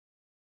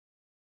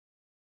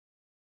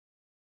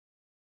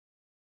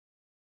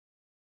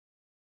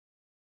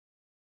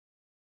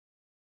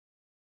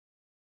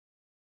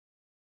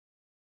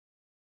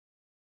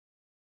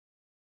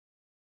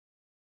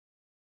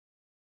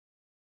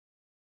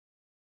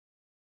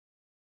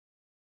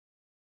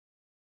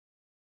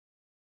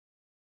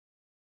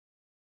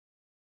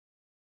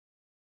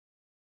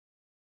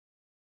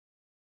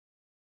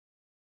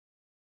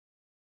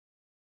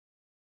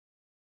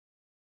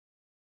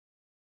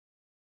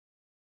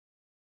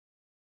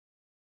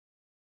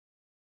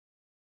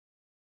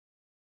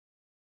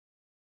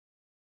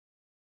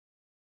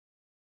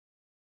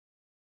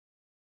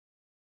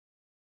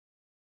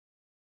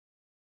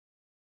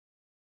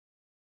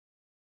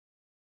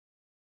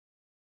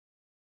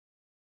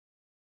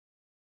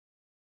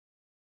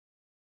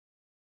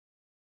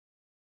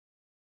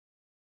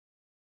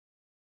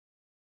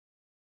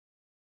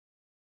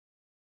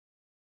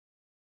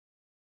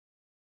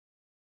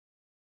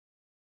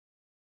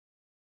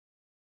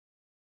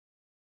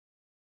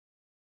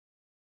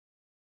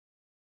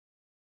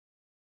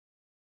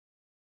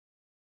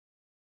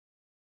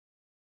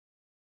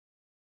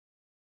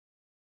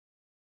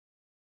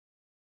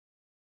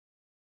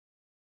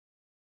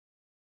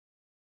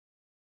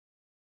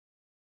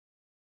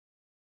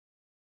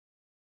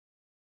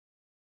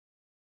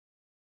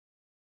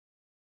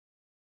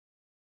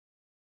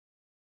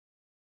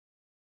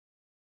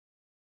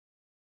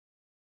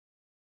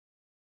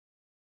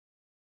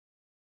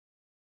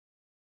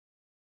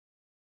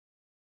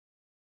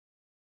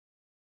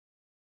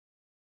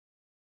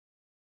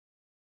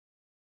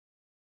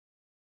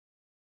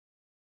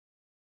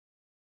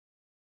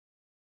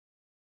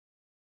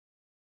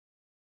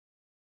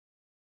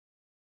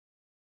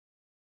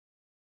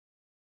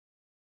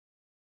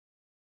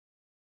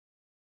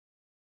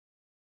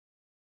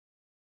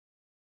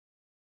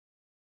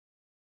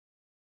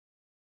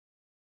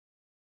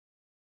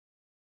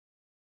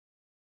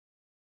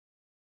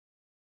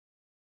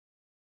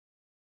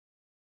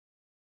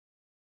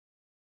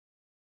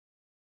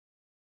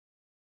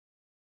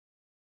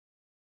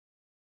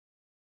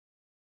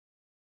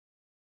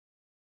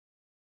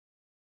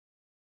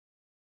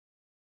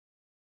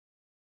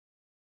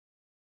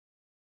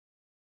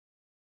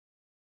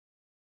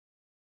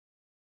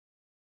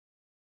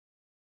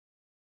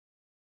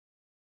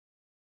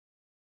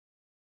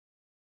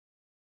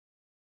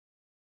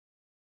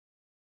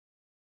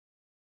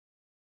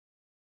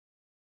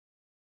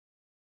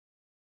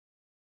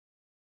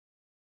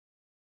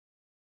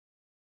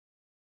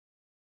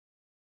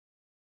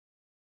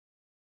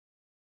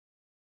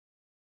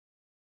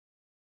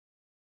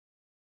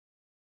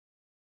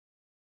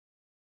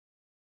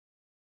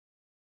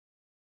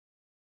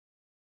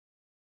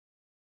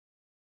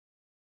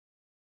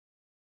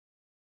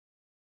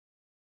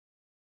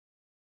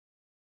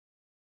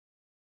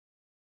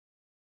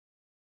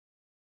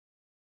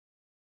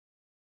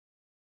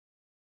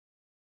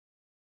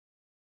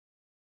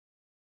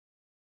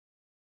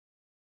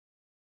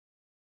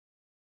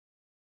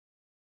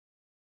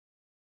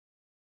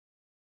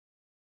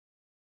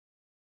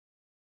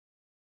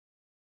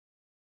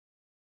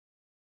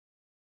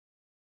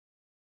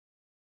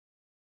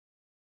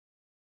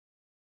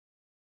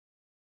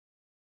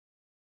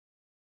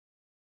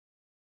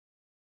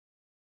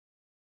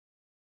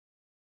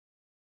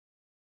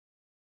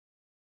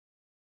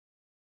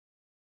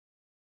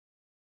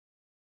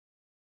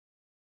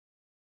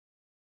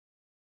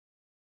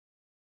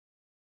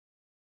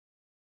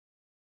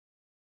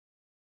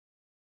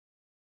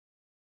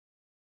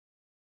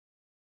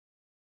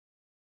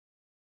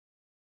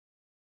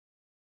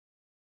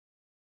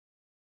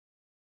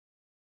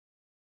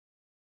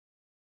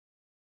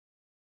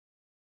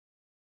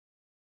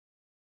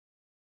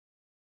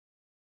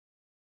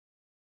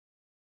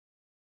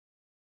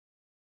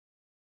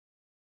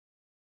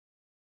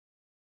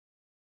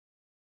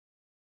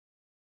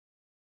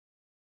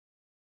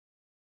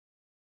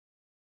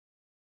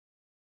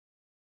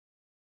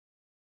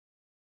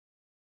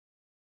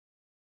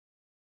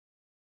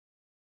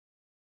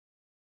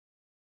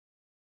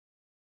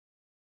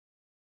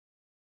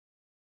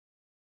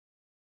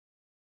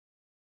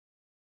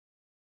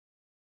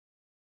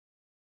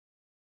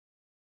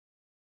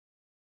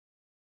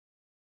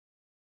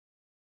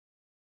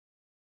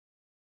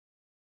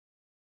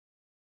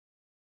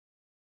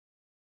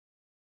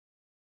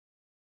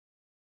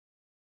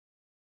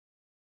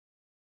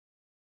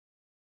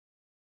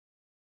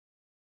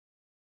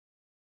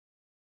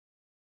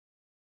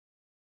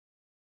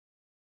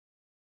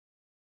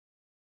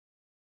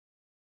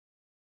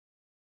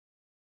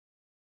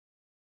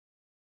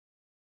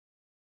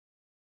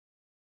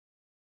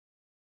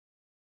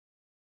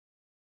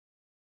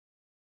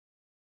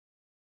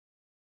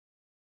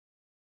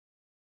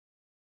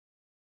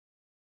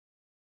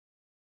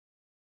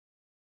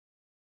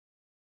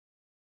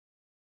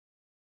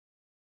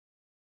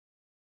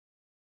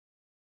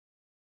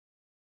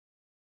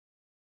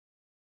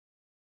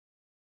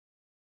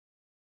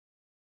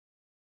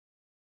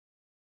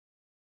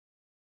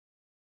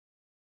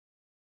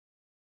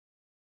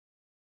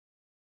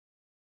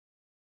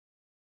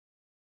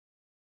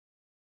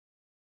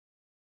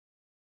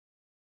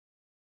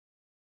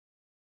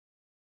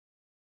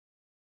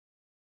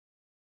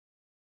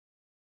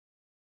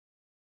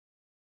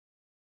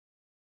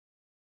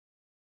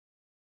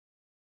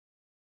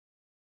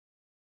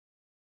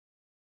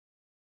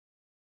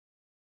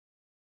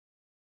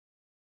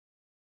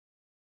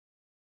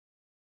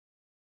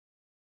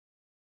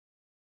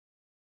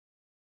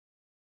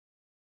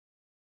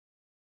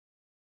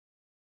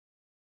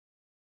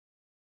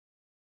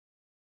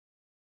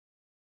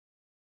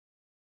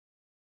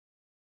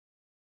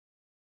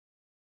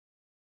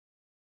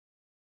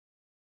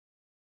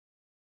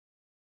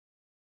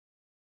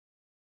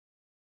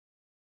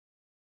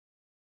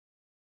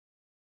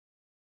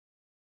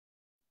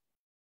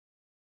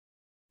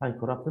Hi,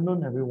 good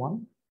afternoon,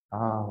 everyone.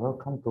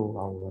 Welcome to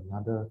our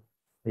another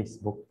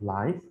Facebook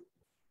Live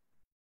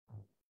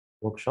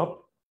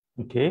workshop.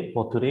 Okay,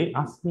 for today,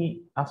 ask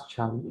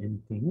Charlie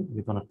anything.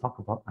 We're going to talk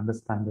about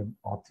understanding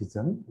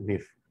autism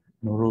with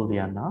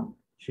Liyana.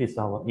 She's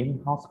our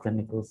in-house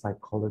clinical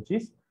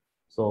psychologist.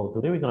 So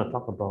today we're going to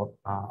talk about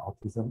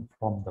autism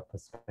from the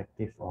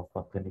perspective of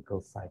a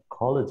clinical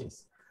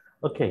psychologist.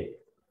 Okay,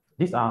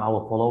 these are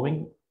our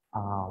following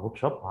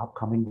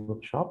upcoming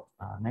workshop.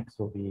 Next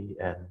will be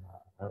a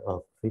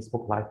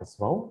Facebook Live as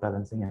well,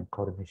 balancing and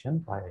coordination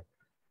by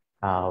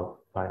our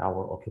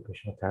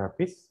occupational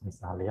therapist,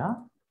 Miss Alia.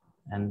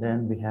 And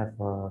then we have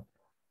a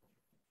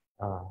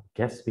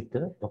guest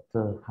speaker,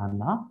 Dr.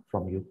 Hannah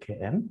from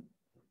UKM.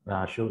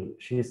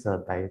 She's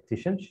a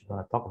dietitian. She's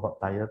going to talk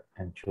about diet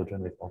and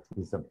children with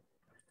autism.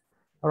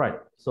 All right,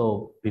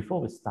 so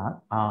before we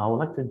start, I would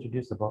like to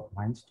introduce about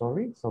Mind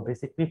Story. So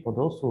basically, for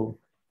those who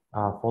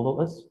follow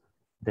us,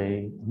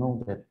 they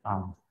know that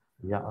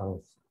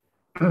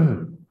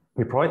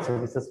we provide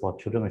services for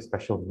children with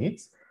special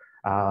needs.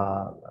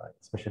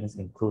 Special needs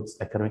includes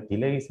academic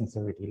delays,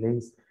 sensory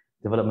delays,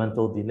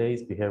 developmental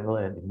delays, behavioral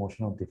and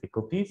emotional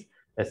difficulties,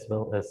 as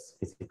well as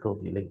physical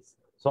delays.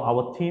 So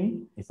our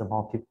team is a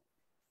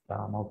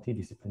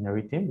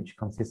multidisciplinary team, which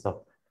consists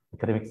of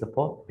academic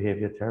support,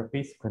 behavior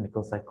therapists,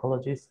 clinical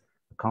psychologists,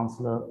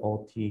 counselor,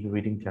 OT,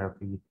 reading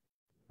therapy,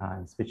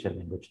 and speech and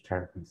language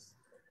therapies.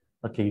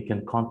 Okay, you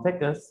can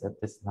contact us at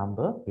this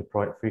number. We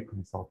provide free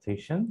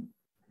consultation.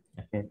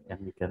 Okay,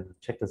 and you can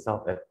check us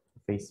out at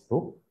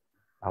Facebook,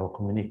 our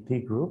community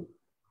group,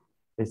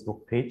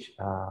 Facebook page,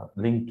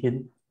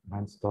 LinkedIn,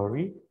 Mind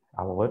Story,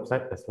 our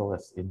website, as well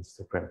as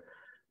Instagram.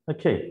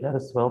 Okay, let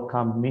us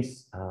welcome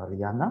Miss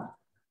Liyana.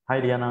 Hi,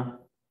 Liyana.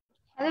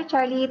 Hello,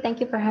 Charlie. Thank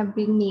you for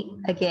having me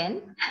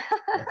again.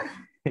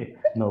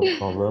 No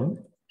problem.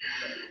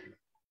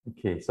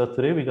 Okay, so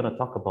today we're going to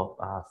talk about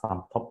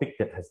some topic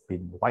that has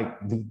been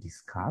widely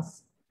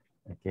discussed.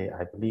 Okay,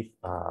 I believe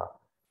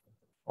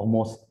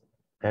almost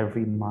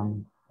every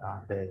month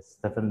there's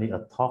definitely a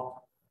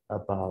talk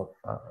about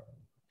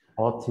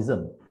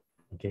autism.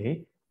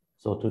 Okay,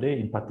 so today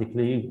in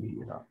particular,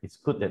 it's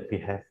good that we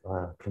have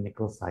a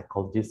clinical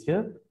psychologist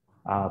here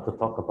to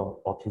talk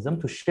about autism,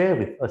 to share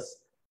with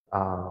us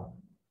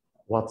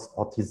what's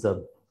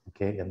autism,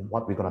 okay, and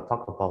what we're going to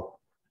talk about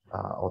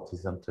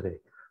autism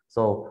today.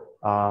 So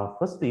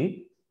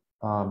firstly,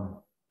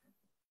 what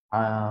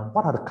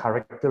are the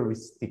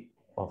characteristics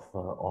of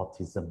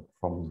autism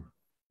from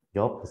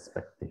your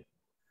perspective?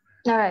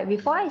 All right,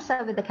 before I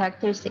start with the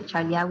characteristic,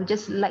 Charlie, I would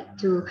just like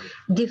to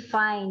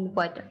define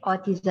what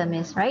autism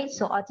is, right?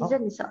 So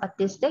autism is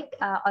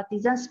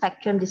autism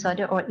spectrum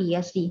disorder, or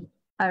ESD.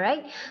 All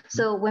right.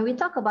 So when we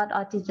talk about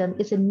autism,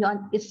 it's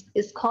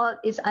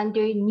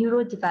under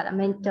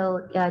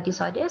neurodevelopmental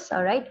disorders.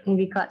 All right, in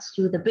regards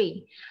to the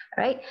brain.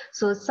 All right.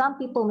 So some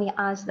people may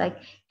ask, like,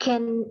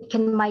 can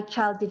my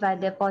child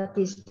develop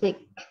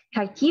autistic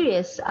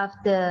criteria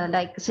after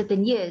like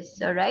certain years?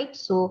 All right.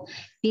 So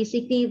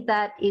basically,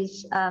 that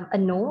is a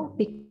no,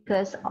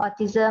 because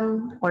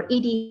autism or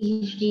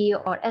ADHD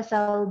or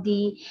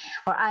SLD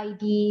or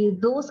ID,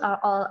 those are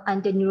all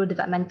under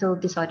neurodevelopmental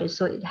disorders.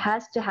 So it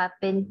has to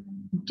happen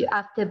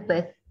after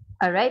birth,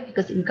 all right,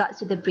 because it regards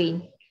to the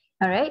brain,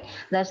 all right.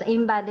 There's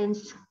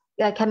imbalance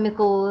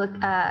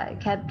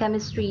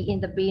chemistry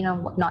in the brain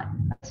and whatnot.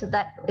 So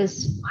that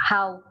is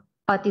how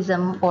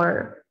autism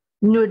or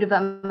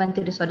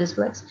neurodevelopmental disorders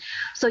works.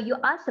 So you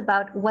asked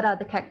about what are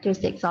the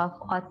characteristics of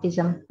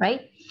autism,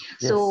 right?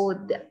 Yes. So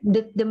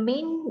the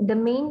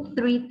main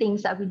three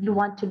things that we do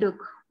want to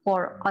look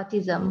for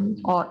autism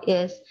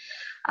is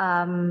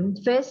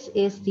first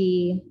is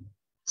the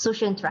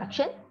social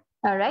interaction.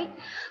 All right.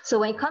 So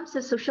when it comes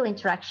to social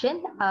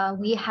interaction,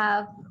 we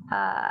have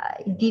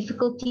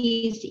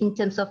difficulties in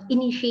terms of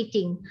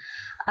initiating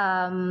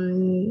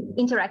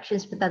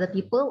interactions with other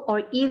people,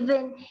 or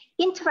even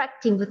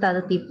interacting with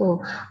other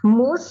people.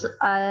 Most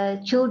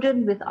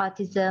children with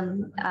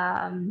autism,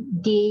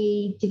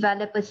 they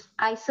develop an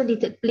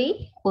isolated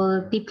play,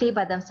 or they play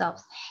by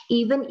themselves.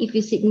 Even if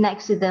you sit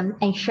next to them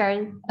and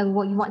share, and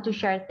what you want to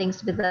share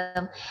things with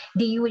them,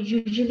 they would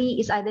usually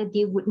is either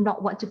they would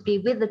not want to play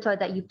with the toy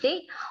that you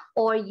play,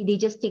 or they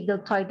just take the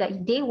toy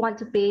that they want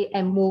to play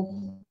and move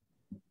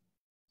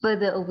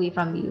further away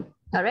from you.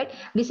 All right.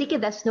 Basically,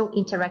 there's no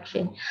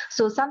interaction.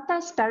 So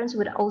sometimes parents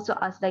would also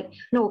ask, like,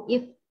 no,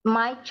 if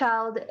my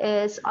child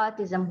is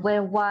autism,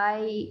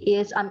 why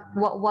is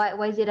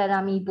it that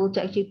I'm able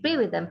to actually play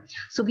with them?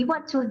 So we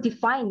want to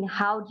define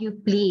how do you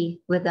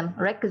play with them,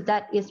 right? Because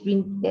that is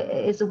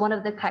one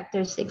of the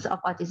characteristics of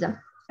autism,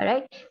 all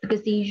right?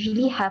 Because they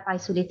usually have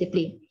isolated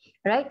play,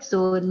 right?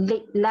 So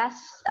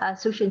less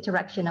social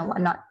interaction and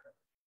whatnot.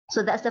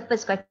 So that's the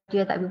first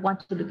criteria that we want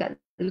to look at,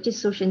 which is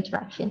social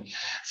interaction.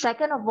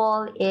 Second of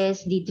all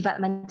is the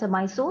developmental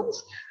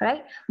milestones,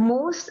 right?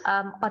 Most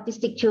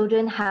autistic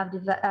children have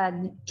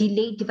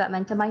delayed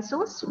developmental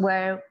milestones,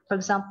 where, for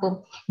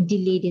example,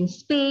 delayed in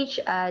speech,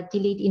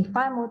 delayed in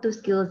fine motor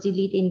skills,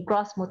 delayed in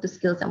gross motor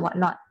skills and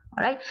whatnot.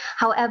 All right.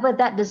 However,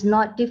 that does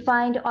not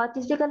define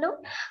autistic alone.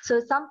 So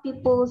some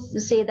people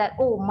say that,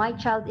 oh, my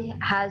child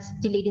has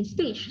delayed in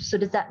speech. So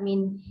does that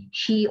mean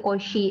she or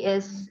she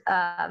is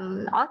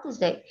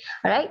autistic?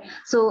 All right.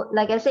 So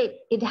like I said,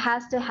 it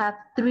has to have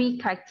three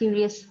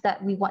criteria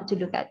that we want to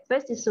look at.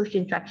 First is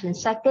social interaction.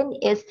 Second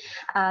is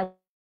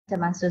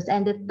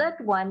and the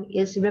third one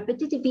is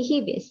repetitive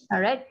behaviors.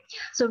 All right.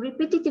 So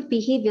repetitive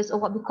behaviors,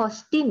 or what we call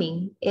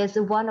stimming, is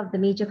one of the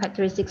major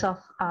characteristics of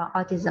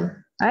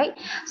autism. All right.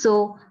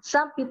 So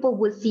some people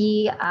would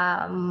see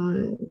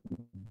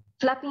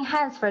flapping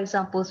hands, for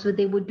example. So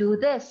they would do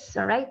this,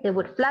 all right? They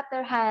would flap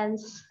their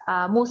hands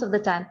most of the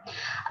time.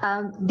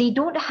 They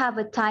don't have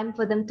a time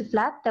for them to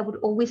flap. They would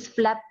always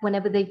flap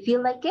whenever they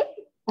feel like it.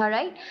 All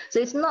right. So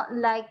it's not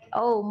like,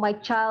 oh, my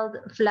child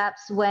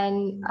flaps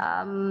when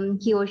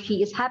he or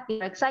she is happy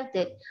or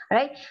excited. All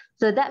right.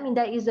 So that means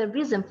there is a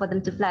reason for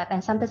them to flap,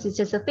 and sometimes it's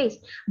just a face.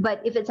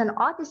 But if it's an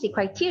autistic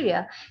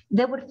criteria,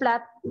 they would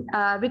flap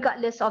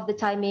regardless of the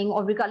timing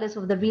or regardless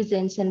of the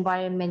reasons,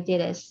 environment it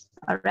is.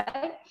 All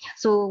right.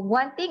 So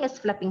one thing is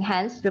flapping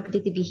hands,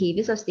 repetitive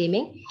behaviors or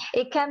stimming.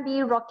 It can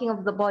be rocking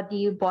of the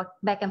body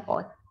back and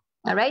forth.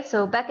 All right.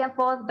 So back and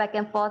forth, back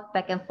and forth,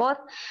 back and forth,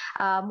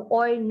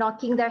 or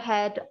knocking their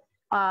head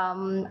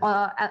on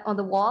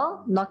the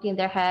wall, knocking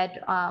their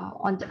head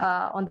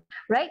on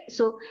right.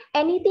 So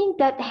anything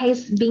that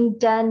has been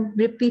done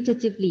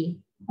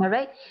repetitively. All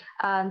right.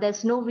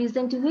 There's no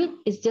reason to it.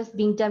 It's just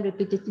being done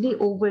repetitively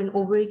over and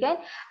over again,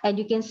 and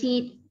you can see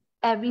it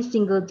every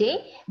single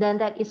day. Then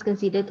that is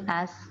considered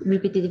as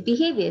repetitive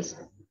behaviors.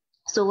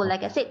 So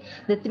like I said,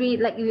 the three,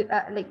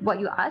 like what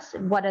you asked,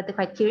 what are the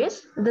criteria?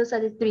 Those are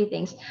the three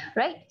things,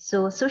 right?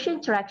 So social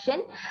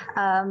interaction,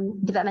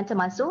 developmental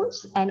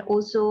milestones, and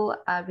also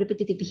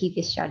repetitive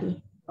behaviors,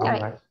 Charlie. All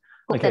right.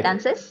 Hope Okay. that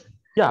answers.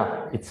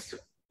 Yeah, it's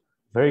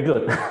very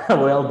good.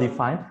 Well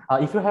defined.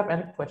 If you have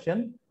any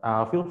question,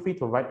 feel free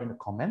to write in the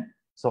comment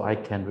so I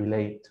can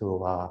relay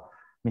to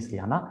Miss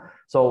Liyana.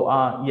 So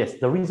yes,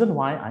 the reason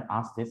why I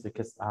asked this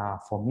because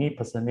for me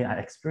personally, I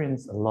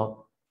experienced a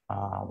lot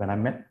when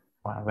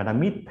I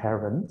meet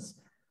parents.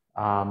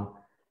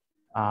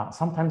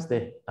 Sometimes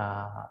they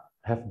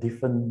have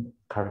different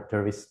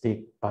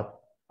characteristics,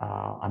 but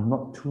I'm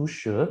not too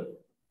sure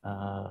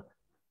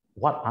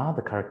what are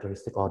the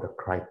characteristics or the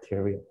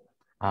criteria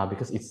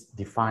because it's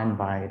defined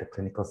by the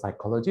clinical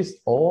psychologist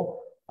or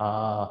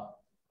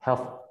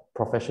health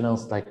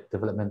professionals like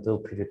developmental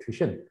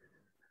pediatrician.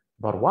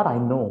 But what I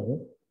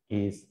know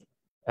is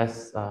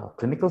as a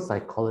clinical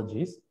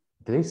psychologist,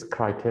 these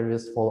criteria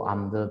fall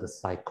under the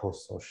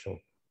psychosocial,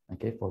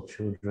 okay, for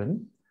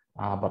children.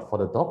 But for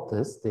the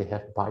doctors, they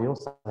have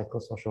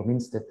biopsychosocial,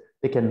 means that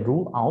they can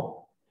rule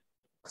out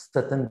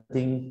certain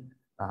things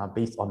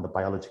based on the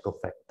biological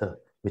factor,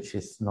 which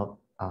is not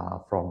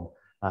from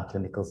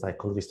clinical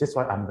psychologists. That's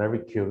why I'm very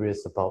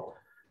curious about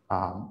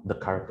the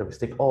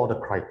characteristic or the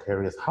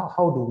criteria.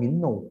 How do we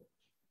know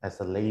as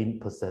a lay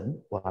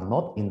person who are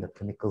not in the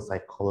clinical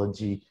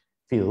psychology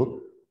field,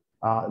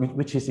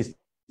 which is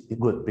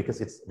good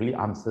because it really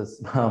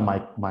answers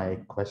my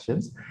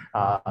questions.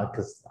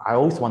 Because I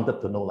always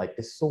wanted to know, like,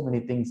 there's so many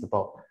things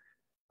about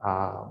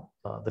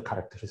the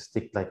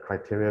characteristic, like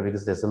criteria,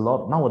 because there's a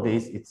lot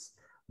nowadays.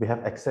 We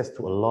have access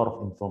to a lot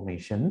of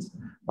information,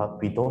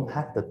 but we don't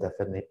have the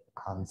definite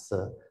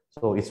answer.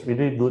 So it's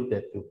really good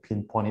that you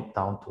pinpoint it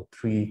down to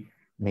three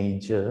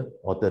major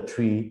or the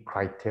three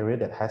criteria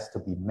that has to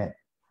be met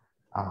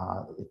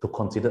to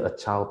consider a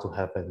child to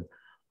have an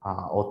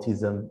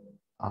autism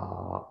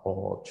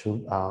or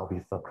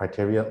with a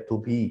criteria to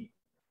be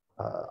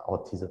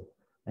autism.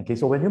 Okay,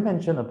 so when you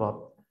mention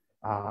about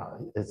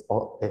it's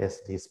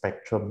ASD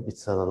spectrum,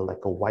 it's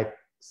like a wide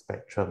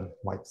spectrum,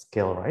 wide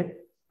scale, right?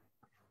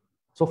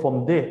 So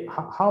from there,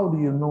 how do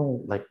you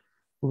know like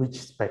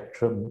which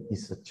spectrum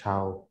is a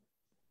child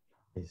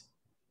is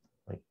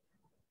like?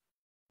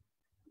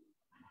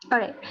 All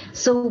right.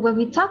 So when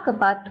we talk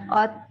about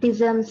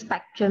autism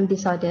spectrum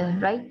disorder,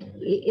 right,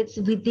 it's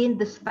within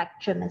the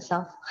spectrum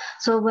itself.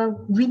 So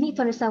when we need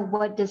to understand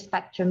what the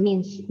spectrum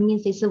means, it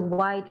means it's a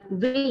wide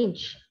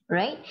range,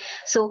 right?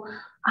 So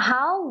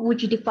how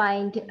would you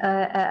define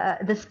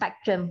the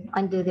spectrum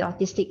under the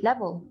autistic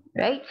level,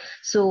 right?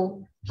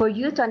 So for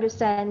you to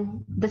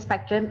understand the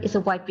spectrum is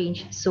a wide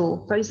range.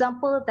 So for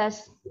example,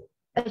 there's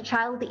a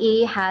child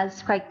A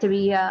has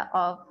criteria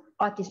of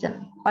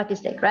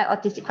autistic, right?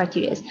 Autistic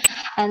criteria.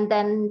 And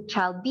then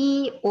child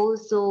B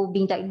also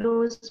being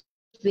diagnosed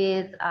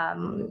with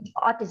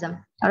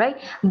autism, all right?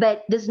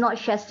 But does not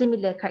share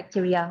similar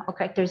criteria or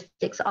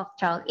characteristics of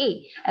child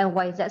A. And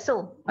why is that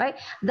so, right?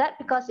 That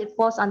because it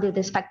falls under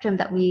the spectrum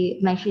that you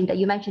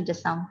mentioned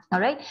just now, all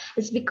right?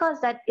 It's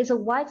because that is a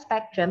wide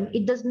spectrum.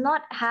 It does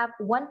not have,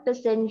 one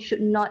person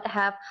should not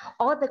have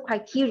all the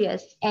criteria,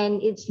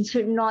 and it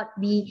should not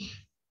be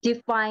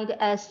defined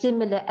as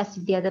similar as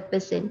the other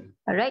person.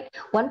 All right.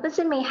 One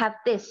person may have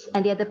this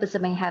and the other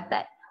person may have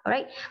that. All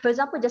right. For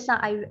example, just now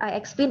I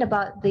explained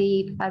about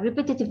the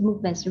repetitive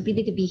movements,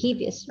 repetitive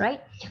behaviors,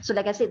 right? So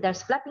like I said,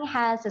 there's flapping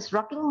hands, there's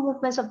rocking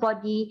movements of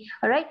body,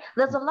 all right?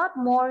 There's a lot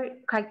more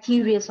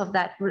criteria of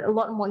that, a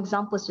lot more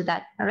examples to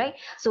that, all right?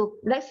 So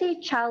let's say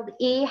child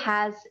A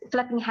has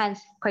flapping hands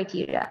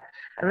criteria,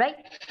 all right?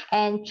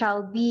 And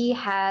child B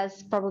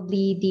has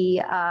probably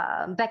the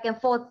back and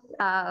forth,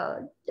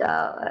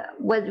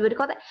 what do you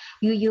call that?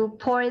 You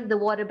pour the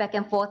water back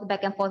and forth,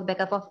 back and forth, back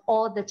and forth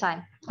all the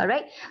time, all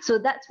right? So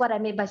that's what I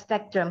mean by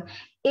spectrum.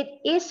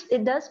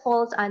 It does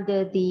falls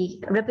under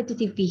the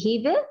repetitive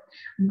behavior,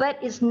 but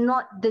it's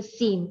not the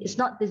same. It's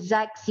not the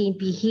exact same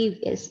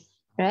behaviors,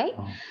 right?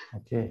 Oh,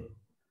 okay.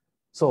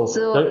 So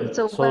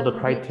When the we talk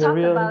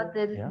criteria, about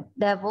the yeah.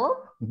 level,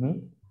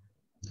 Mm-hmm.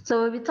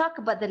 so when we talk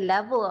about the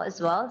level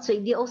as well, so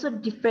they also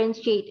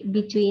differentiate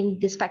between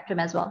the spectrum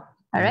as well.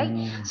 All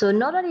right. So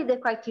not only the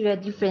criteria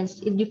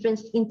difference, it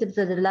difference in terms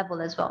of the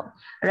level as well.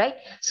 Right.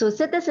 So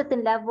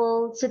certain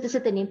level,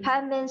 certain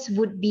impairments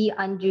would be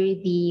under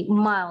the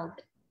mild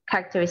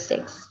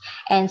characteristics,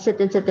 and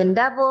certain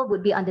level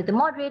would be under the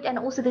moderate and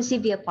also the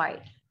severe part.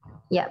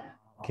 Yeah.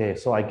 Okay,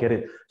 so I get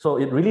it. So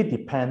it really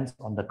depends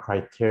on the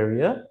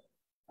criteria.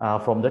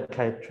 From the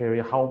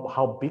criteria,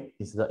 how big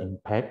is the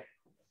impact,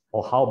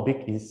 or how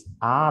big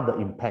are the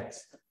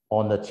impacts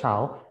on the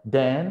child?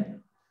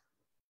 Then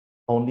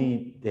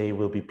only they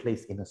will be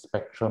placed in a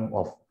spectrum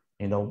of,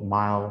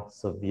 mild,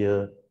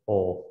 severe,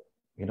 or,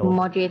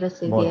 Moderate or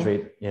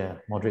severe.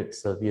 moderate,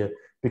 severe.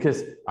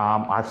 Because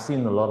I've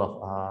seen a lot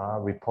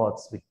of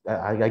reports.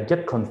 I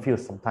get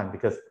confused sometimes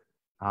because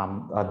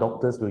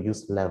doctors will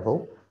use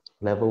level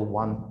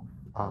 1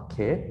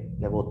 K,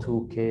 level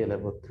 2 K,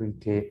 level 3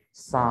 K.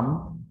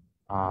 Some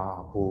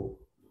who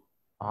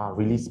are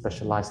really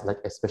specialized, like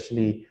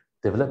especially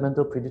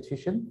developmental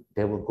pediatrician,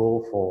 they will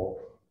go for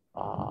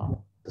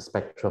the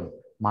spectrum,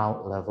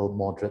 mild, level,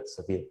 moderate,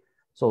 severe.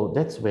 So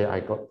that's where I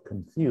got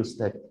confused.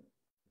 That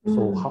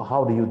so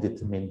how do you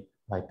determine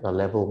like a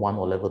level 1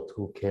 or level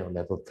 2K or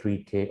level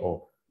 3K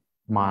or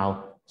mild?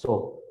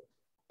 So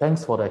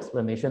thanks for the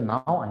explanation.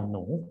 Now I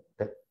know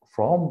that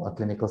from a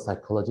clinical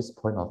psychologist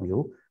point of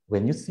view,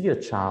 when you see a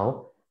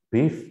child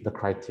with the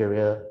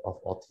criteria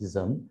of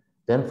autism,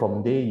 then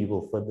from there you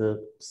will further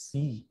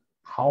see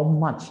how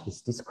much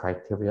is this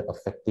criteria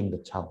affecting the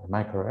child. Am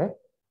I correct?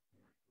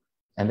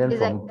 And then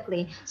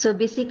exactly. So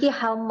basically,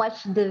 how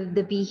much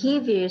the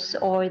behaviors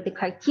or the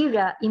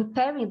criteria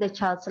impairing the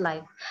child's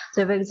life.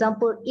 So, for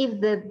example,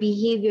 if the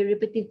behavior,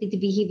 repetitive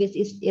behaviors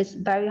is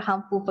very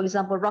harmful, for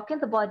example, rocking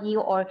the body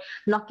or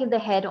knocking the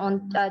head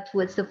on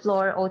towards the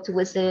floor or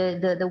towards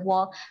the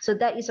wall, so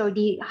that is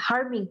already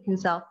harming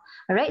himself.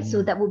 All right.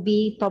 So that would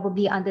be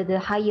probably under the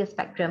higher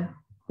spectrum.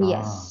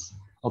 Yes.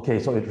 Okay.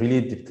 So it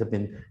really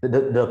determines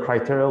the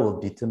criteria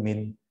will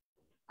determine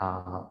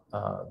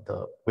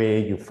the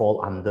way you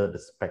fall under the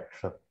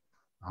spectrum.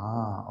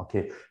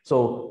 Okay.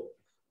 So,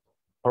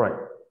 all right.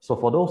 So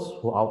for those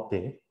who are out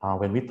there,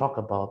 when we talk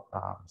about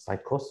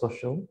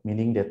psychosocial,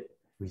 meaning that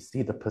we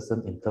see the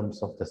person in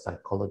terms of the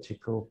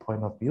psychological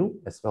point of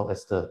view, as well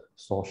as the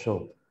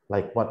social,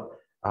 like what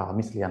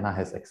Ms. Liyana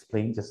has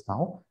explained just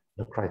now.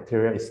 The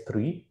criteria is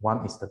 3.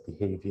 One is the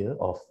behavior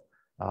of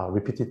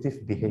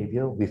repetitive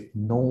behavior with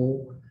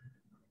no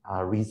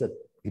reason.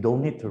 You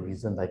don't need to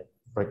reason, like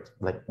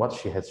what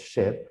she has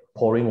shared,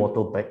 pouring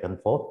water back and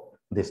forth.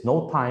 There's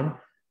no time,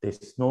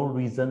 there's no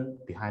reason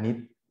behind it.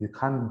 You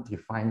can't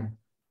define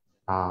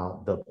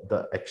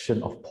the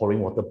action of pouring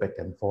water back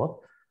and forth,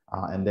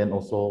 and then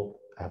also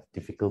have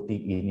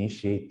difficulty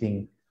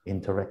initiating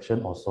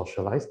interaction or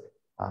socialize.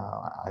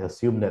 I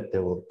assume that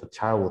the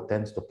child will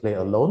tend to play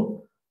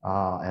alone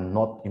and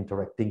not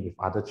interacting with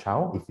other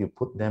child if you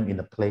put them in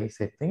a play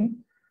setting.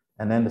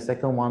 And then the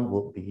second one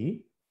will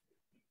be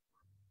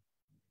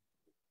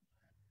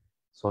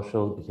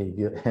social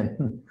behavior,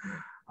 and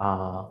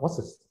what's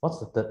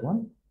the third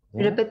one?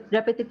 Yeah.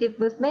 Repetitive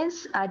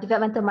movements,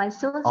 developmental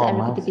milestones, and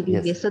repetitive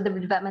behavior. Yes. So the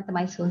developmental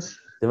milestones.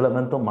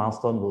 Developmental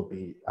milestone will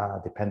be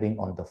depending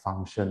on the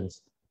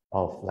functions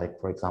of, like,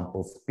 for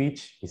example,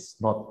 speech is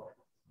not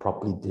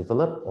properly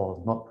developed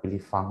or not really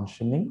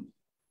functioning.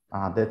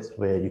 That's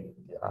where you,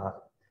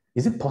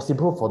 is it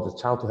possible for the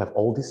child to have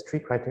all these 3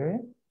 criteria?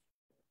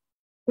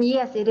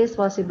 Yes, it is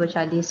possible,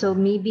 Charlie. So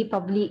maybe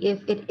probably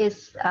if it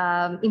is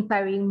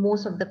impairing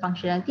most of the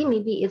functionality,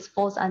 maybe it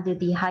falls under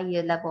the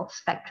higher level of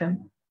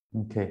spectrum.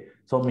 Okay,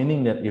 so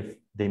meaning that if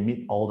they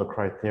meet all the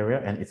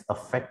criteria and it's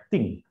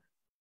affecting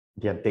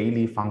their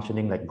daily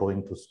functioning, like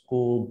going to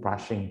school,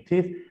 brushing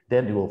teeth,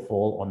 then it will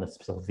fall on the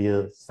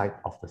severe side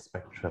of the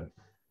spectrum.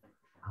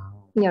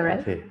 You're right.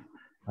 Okay,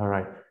 all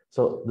right.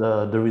 So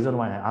the reason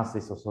why I ask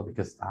this also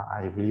because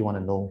I really want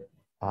to know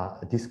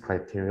this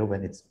criteria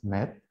when it's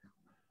met.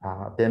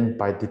 Then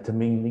by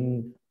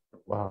determining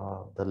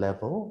the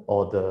level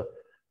or the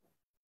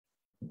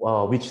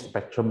which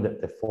spectrum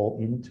that they fall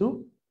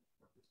into,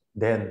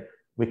 then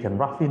we can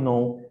roughly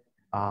know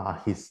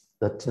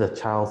the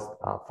child's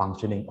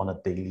functioning on a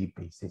daily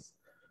basis.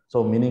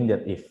 So meaning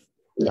that if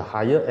the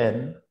higher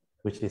end,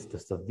 which is the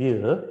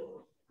severe,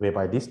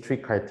 whereby these three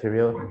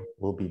criteria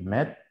will be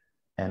met,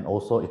 and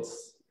also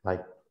it's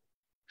like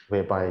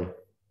whereby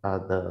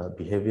the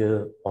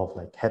behavior of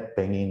like head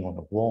banging on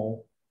the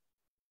wall,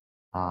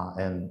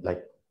 and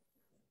like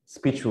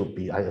speech would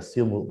be, I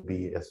assume, would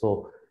be,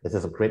 so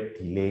there's a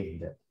great delay in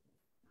that.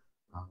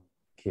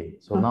 Okay,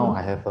 so now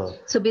I have a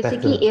So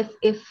basically, better.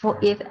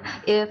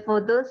 if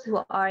for those who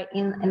are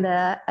in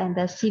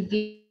the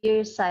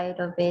severe side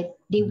of it,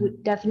 they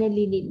would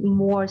definitely need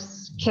more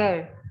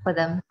care for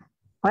them,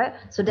 right?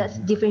 So that's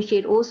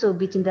differentiate also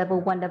between level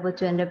 1, level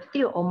 2, and level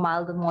 3, or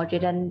mild,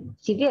 moderate, and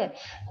severe.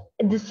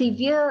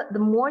 The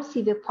more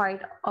severe part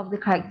of the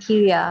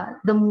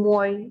criteria, the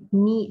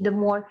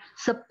more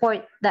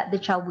support that the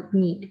child would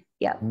need.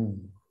 Yeah.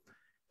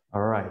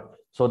 All right.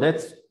 So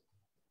that's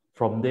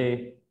from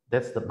there.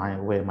 That's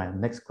where my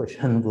next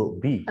question will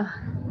be.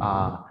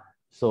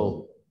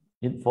 So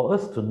for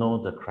us to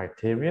know the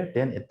criteria,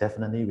 then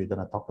definitely we're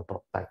going to talk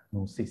about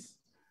diagnosis.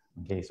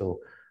 Okay, so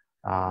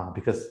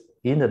because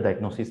in the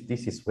diagnosis,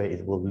 this is where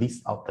it will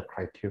list out the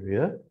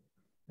criteria.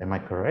 Am I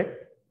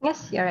correct?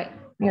 Yes, you're right.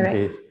 You're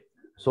okay. right.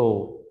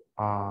 So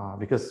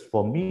because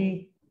for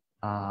me,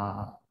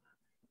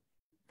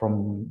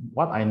 from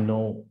what I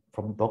know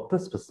from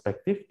doctor's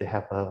perspective, they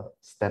have a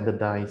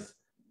standardized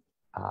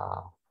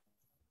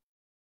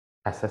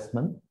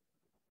assessment.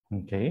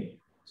 Okay,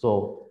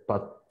 so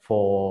but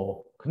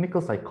for clinical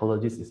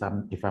psychologists,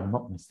 if I'm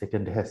not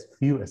mistaken, they has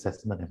few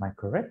assessment. Am I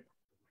correct?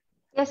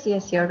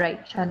 Yes, you're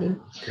right, Charlie.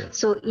 Okay.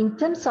 So in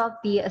terms of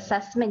the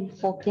assessment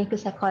for clinical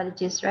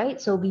psychologists, right?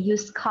 So we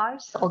use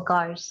CARS or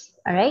GARS,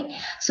 all right?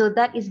 So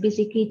that is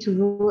basically to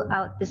rule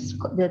out the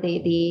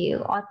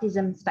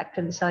autism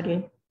spectrum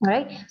disorder, all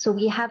right? So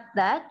we have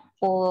that.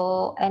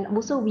 And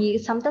also we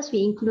sometimes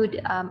we include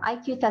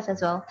IQ tests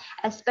as well,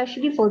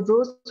 especially for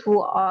those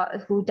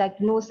who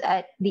diagnosed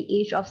at the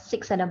age of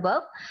 6 and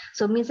above.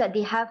 So it means that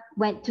they have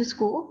went to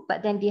school,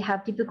 but then they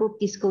have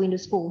difficulties going to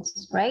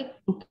schools, right?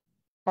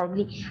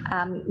 Probably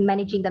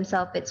managing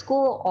themselves at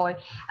school, or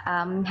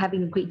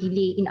having a great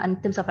delay in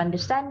terms of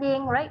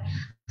understanding, right?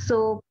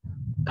 So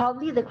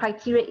probably the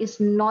criteria is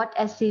not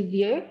as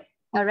severe,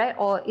 all right,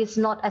 or it's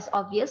not as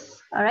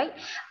obvious, all right,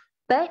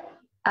 but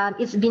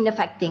it's been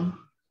affecting.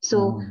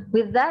 So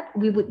with that,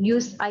 we would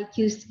use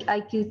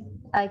IQ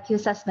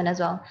assessment as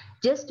well,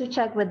 just to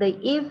check whether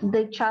if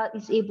the child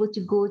is able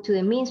to go to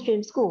a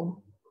mainstream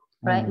school,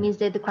 right, means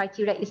that the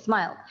criteria is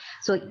mild.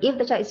 So if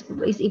the child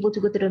is able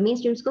to go to the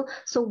mainstream school,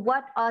 so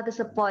what are the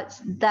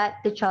supports that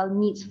the child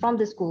needs from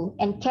the school,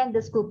 and can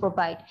the school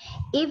provide?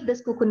 If the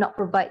school could not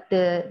provide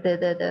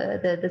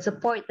the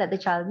support that the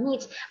child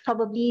needs,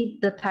 probably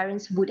the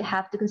parents would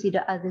have to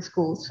consider other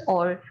schools,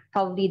 or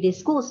probably the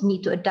schools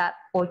need to adapt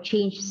or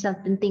change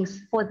certain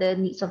things for the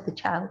needs of the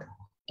child.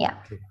 Yeah.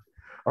 Okay.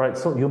 All right.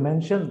 So you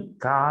mentioned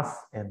GAS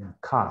and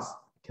CAS.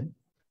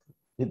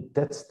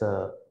 That's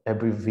the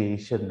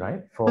abbreviation,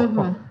 right? For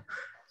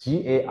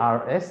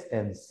GARS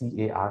and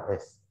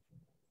CARS.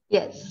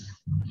 Yes.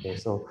 Okay,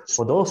 so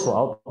for those who are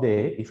out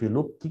there, if you're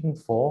looking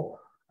for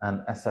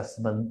an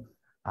assessment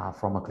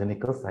from a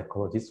clinical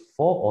psychologist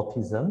for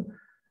autism,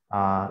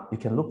 you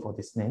can look for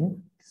this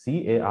name,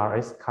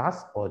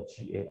 CAS or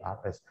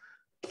GARS.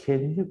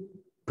 Can you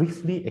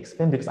briefly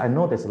explain, because I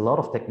know there's a lot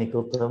of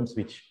technical terms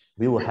which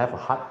we will have a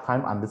hard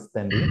time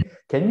understanding.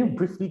 Can you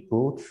briefly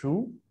go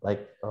through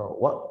like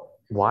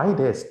why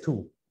there's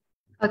two?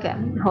 Okay,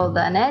 hold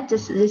on.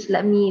 Just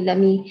let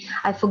me.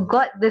 I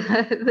forgot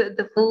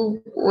the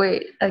full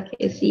word.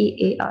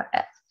 Okay, CARS.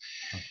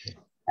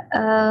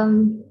 Okay.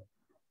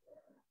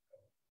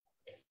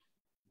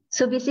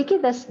 So basically,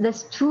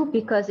 there's two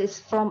because it's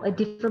from a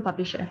different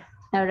publisher.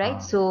 All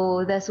right.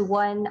 So there's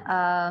one.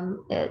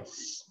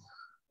 It's.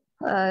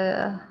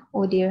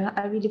 Oh dear,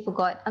 I really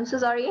forgot. I'm so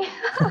sorry.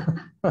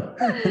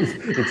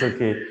 It's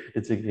okay.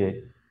 It's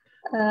okay.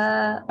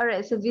 All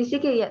right. So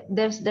basically, yeah,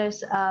 there's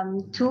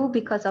two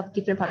because of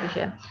different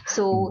publisher.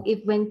 So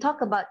if when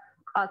talk about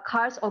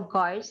cars or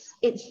GARS,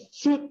 it's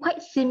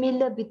quite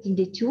similar between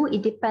the two.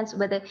 It depends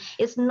whether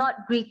it's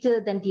not greater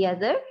than the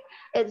other.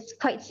 It's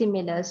quite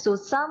similar. So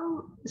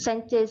some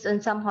centers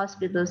and some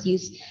hospitals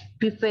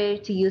prefer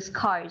to use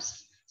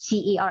CARS,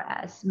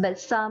 CARS, but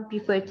some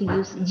prefer to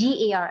use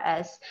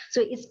GARS.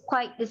 So it's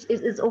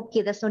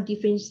okay. There's no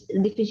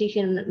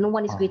differentiation. No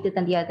one is greater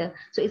than the other.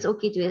 So it's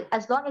okay to,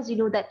 as long as you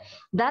know that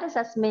that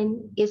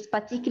assessment is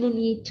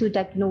particularly to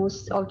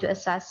diagnose or to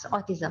assess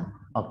autism.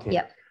 Okay.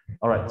 Yeah.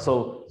 All right.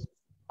 So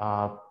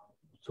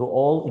to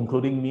all,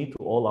 including me, to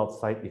all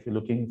outside, if you're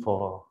looking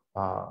for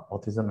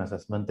autism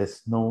assessment,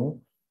 there's no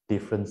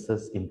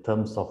differences in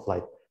terms of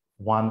like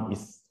one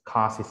is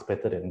CAS is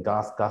better than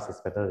GAS is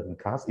better than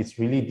CAS. It's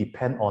really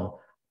depend on,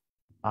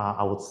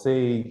 I would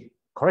say,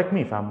 correct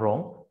me if I'm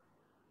wrong,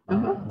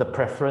 the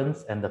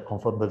preference and the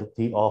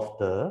comfortability of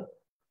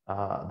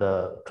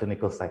the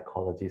clinical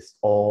psychologist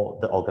or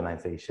the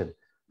organization.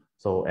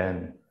 So,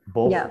 and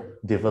both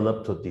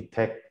developed to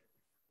detect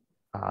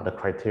the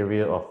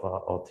criteria of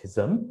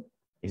autism.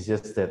 It's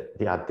just that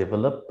they are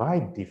developed by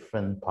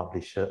different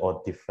publisher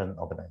or different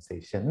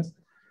organizations.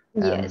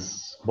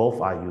 Yes.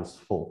 Both are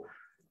useful.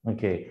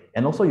 Okay.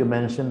 And also you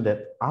mentioned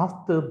that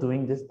after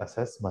doing this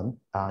assessment,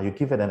 you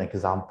give it an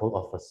example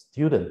of a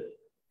student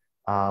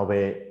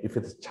where if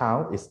it's a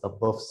child is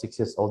above 6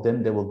 years old,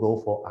 then they will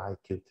go for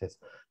IQ test.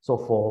 So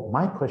for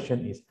my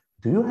question is,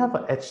 do you have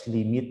an age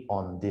limit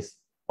on this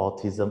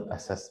autism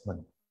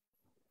assessment?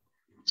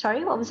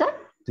 Sorry, what was that?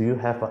 Do you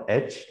have an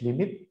age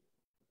limit?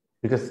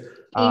 Because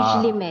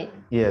Age limit.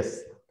 yes,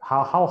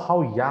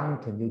 how young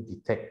can you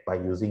detect by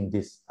using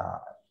this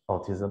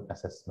autism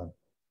assessment?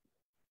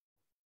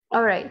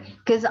 All right,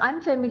 because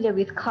I'm familiar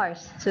with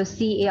CARS, so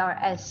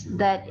CARS,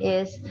 that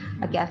is,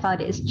 okay, I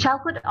found it. It's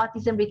Childhood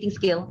Autism Rating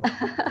Scale.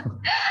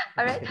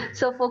 All right,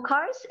 so for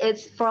CARS,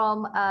 it's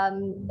from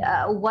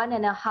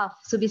 1.5,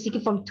 so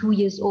basically from 2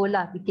 years old,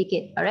 we take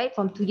it, all right,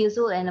 from 2 years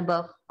old and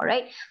above, all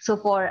right. So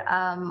for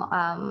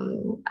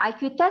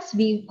IQ test,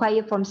 we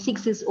require from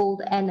 6 years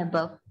old and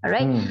above, all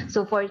right.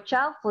 So for a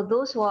child, for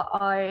those who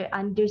are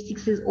under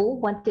 6 years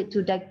old, wanted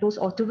to diagnose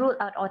or to rule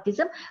out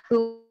autism,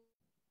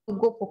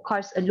 go for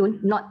CARS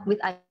alone, not with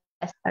IQ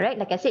test. All right,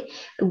 like I said,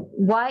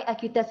 why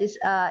IQ test is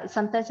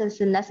sometimes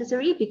is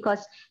necessary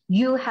because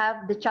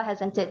the child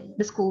has entered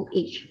the school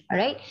age. All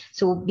right,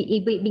 so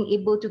being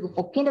able to go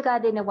for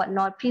kindergarten and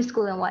whatnot,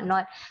 preschool and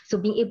whatnot. So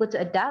being able to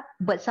adapt,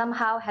 but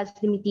somehow has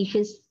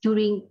limitations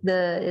during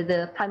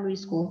the primary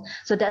school.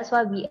 So that's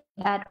why we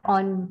add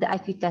on the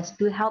IQ test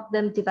to help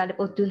them develop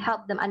or to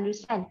help them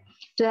understand,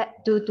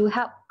 to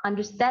help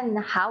understand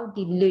how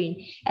they learn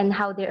and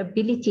how their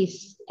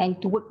abilities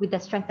and to work with their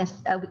strengths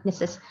and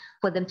weaknesses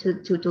for them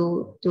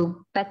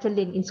to better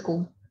learn in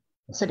school.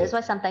 So that's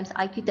why sometimes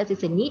IQ test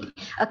is a need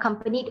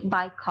accompanied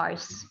by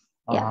CARS.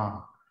 Yeah.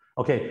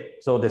 Okay,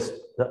 so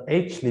the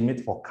age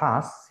limit for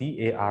CARS,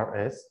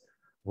 CARS,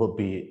 will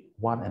be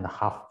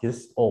 1.5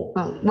 years old.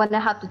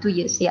 1.5 to 2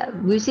 years, yeah.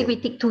 We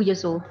take 2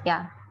 years old,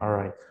 yeah. All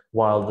right.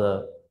 While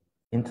the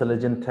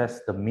intelligent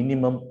test, the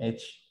minimum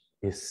age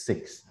is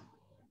 6.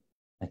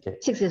 Okay.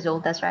 6 years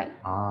old, that's right.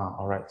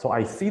 All right. So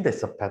I see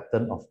there's a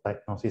pattern of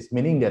diagnosis,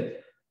 meaning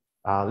that,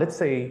 let's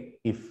say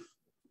if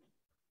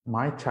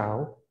my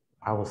child,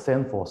 I will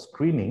send for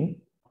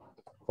screening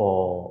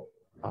for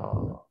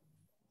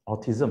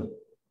autism.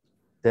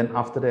 Then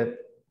after that,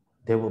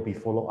 there will be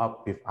follow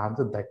up with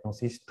other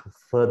diagnoses to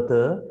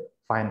further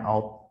find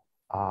out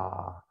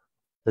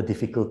the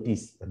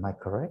difficulties. Am I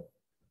correct?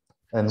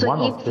 And so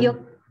one of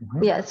them,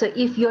 yeah, so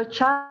if your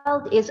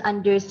child is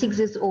under 6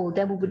 years old,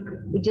 then we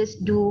would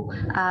just do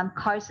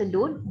CARS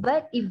alone.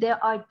 But if there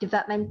are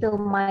developmental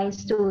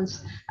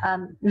milestones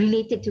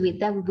related to it,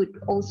 then we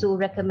would also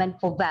recommend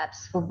for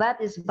VABS. For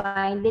VABS is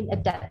Violin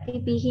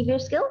Adaptive Behavior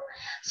Skill.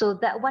 So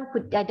that one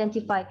could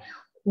identify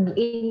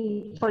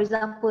for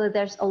example,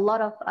 there's a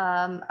lot of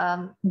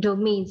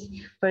domains,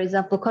 for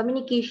example,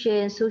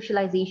 communication,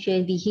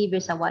 socialization,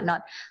 behaviors and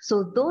whatnot.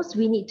 So those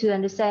we need to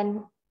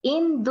understand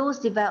in those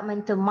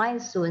developmental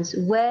milestones,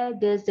 where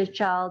does the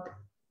child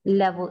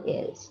level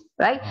is,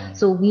 right?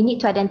 So we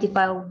need to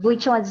identify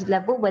which one's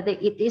level, whether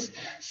it is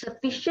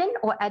sufficient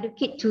or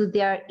adequate to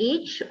their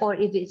age, or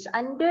if it's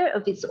under,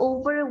 if it's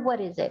over, what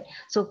is it?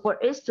 So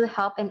for us to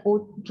help and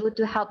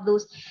to help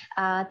those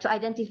to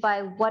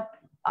identify what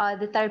are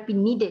the therapy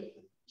needed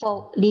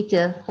for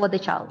later for the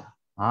child.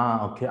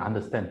 Okay,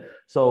 understand.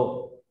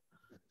 So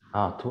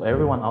to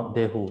everyone out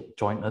there who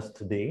joined us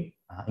today,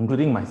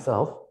 including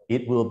myself,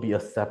 it will be a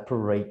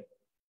separate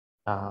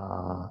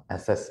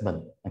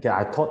assessment. Okay,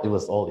 I thought it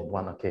was all in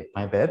one. Okay,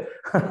 my bad.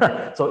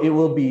 So it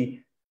will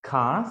be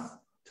CARS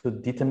to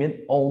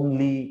determine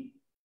only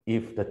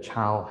if the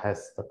child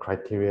has the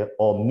criteria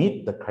or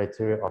meet the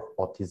criteria of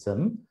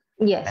autism.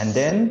 Yes. And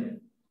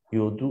then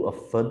you'll do a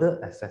further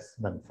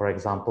assessment. For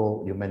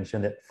example, you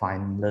mentioned that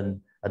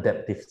Violin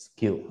Adaptive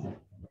Skill,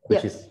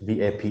 which is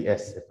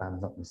VABS, if I'm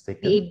not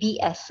mistaken.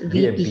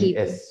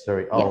 VABS,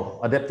 sorry.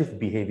 Adaptive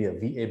Behavior,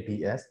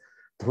 VABS,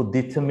 to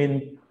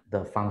determine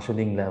the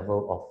functioning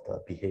level of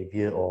the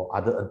behavior or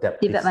other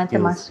adaptive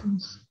skills.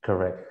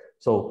 Correct.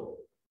 So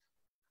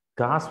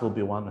CARS will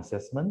be one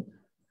assessment.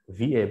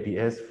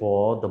 VABS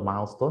for the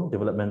milestone,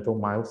 developmental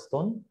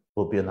milestone,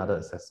 will be another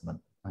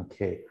assessment.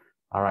 Okay.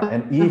 All right.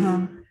 And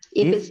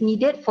if it's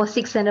needed for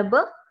 6 and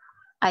above,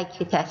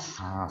 IQ test.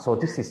 So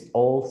this is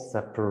all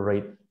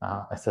separate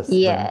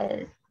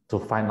assessment to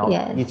find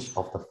out each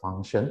of the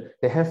function.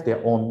 They have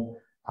their own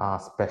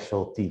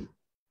specialty.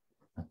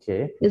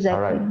 Okay. Exactly.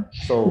 All right.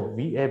 So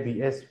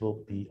VABS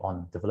will be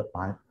on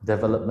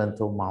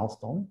developmental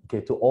milestone.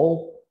 Okay. To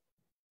all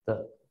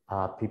the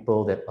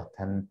people that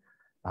attend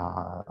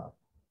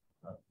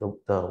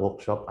the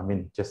workshop, I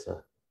mean, just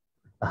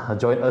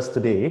join us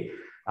today.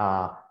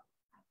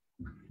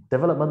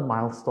 Development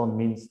milestone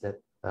means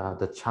that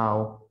the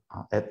child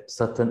at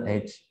certain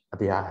age,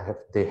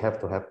 they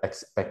have to have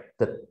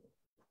expected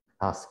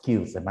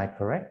skills. Am I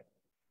correct?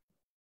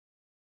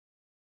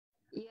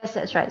 Yes,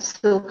 that's right.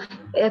 So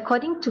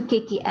according to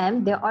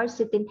KTM, there are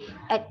certain,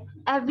 at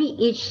every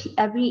age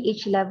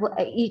level,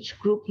 at each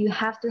group, you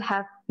have to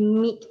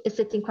meet a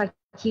certain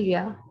criteria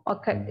criteria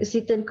or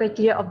certain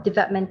criteria of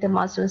developmental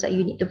milestones that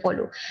you need to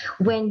follow.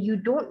 When you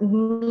don't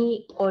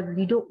meet or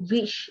you don't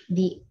reach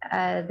the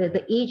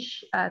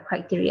age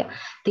criteria,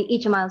 the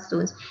age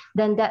milestones,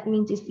 then that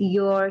means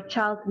your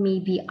child may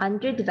be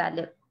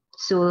underdeveloped.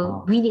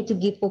 So we need to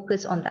give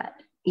focus on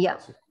that. Yeah.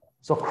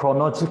 So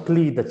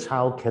chronologically, the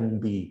child can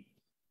be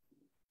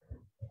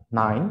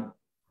 9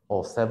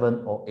 or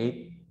 7 or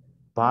 8,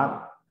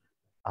 but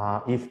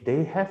if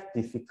they have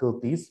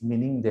difficulties,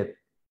 meaning that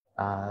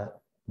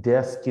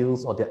their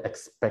skills or their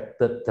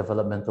expected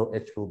developmental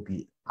age will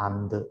be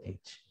under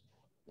age.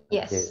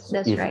 Yes, okay, so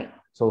that's right.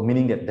 So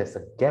meaning that there's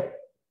a gap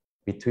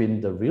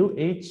between the real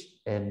age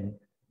and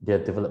their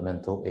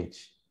developmental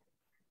age.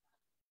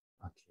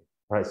 Okay,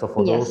 all right. So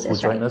for those who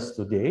join us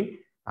today,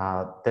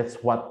 that's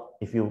what,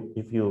 if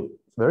you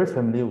very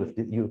familiar with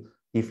it,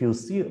 if you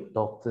see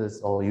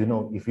doctors or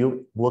if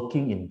you're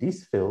working in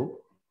this field,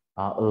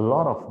 a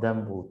lot of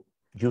them will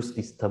use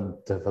this term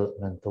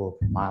developmental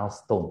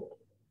milestone.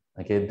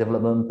 Okay,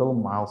 developmental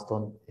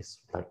milestone is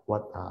like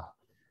what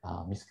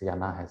Miss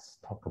Liyana has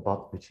talked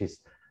about, which is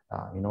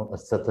a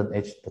certain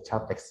age, the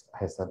child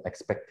has an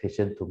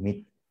expectation to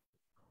meet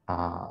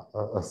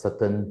a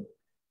certain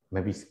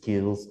maybe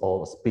skills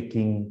or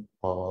speaking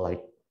or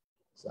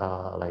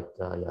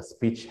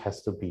speech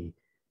has to be,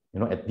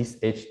 at this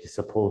age they're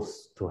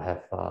supposed to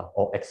have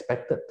or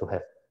expected to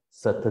have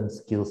certain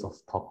skills of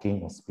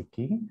talking or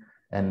speaking,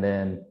 and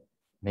then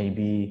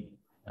maybe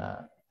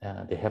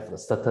they have a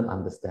certain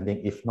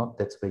understanding. If not,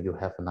 that's where you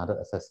have another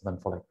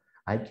assessment for like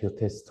IQ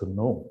test to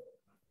know.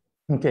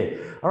 Okay,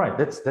 all right,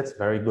 that's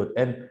very good.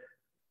 And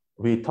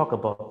we talk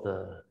about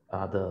the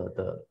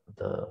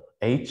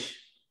age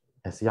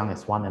as young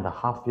as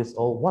 1.5 years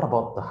old. What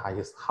about the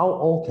highest? How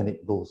old can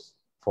it go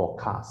for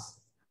CARS,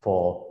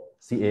 for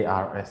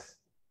CARS?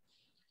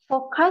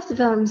 For CARS, if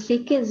I'm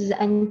mistaken, is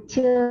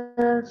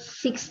until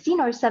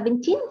 16 or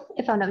 17,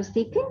 if I'm not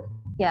mistaken.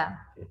 Yeah.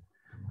 Okay.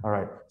 All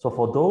right. So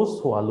for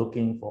those who are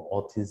looking for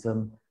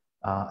autism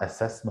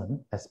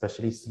assessment,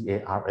 especially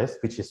CARS,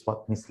 which is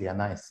what Miss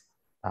Liyana is,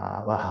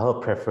 her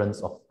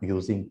preference of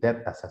using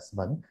that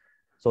assessment.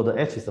 So the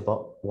age is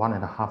about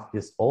 1.5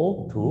 years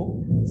old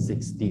to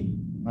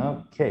 16.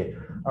 Okay.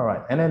 All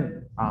right. And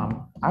then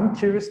I'm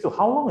curious to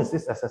how long is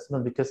this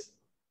assessment? Because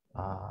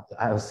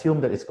I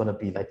assume that it's going to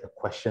be like a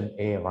question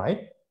A,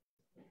 right?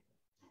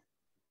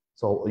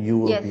 So you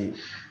will be.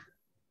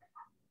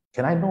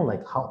 Can I know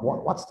like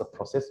what's the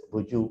process?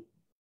 Would you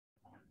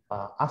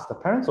ask the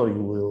parents, or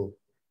you will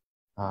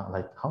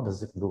like how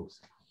does it look?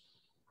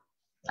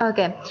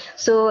 Okay,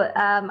 so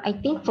I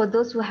think for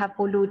those who have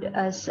followed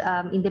us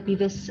in the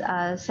previous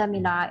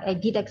seminar, I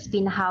did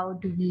explain how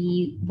do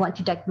we want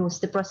to diagnose,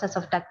 the process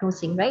of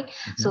diagnosing, right?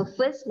 Mm-hmm. So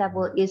first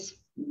level is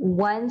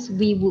once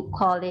we would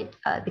call it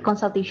the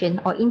consultation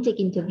or intake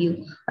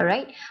interview, all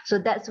right? So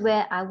that's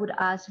where I would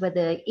ask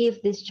whether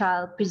if this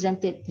child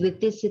presented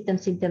with this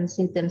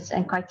symptoms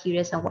and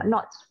criteria and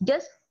whatnot,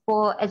 just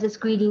for as a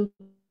screening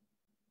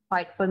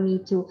part for me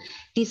to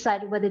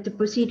decide whether to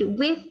proceed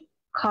with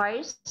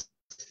CARS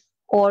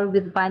or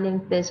with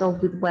binding test or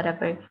with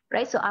whatever,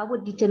 right? So I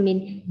would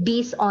determine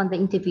based on the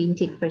interview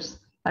intake first,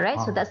 all right?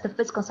 So that's the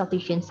first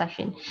consultation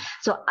session.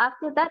 So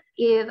after that,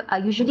 if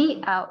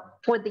usually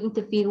for the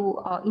interview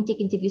or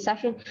intake interview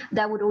session,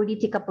 that would already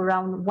take up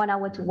around 1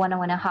 hour to 1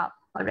 hour and a half.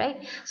 All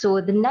right. So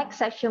the next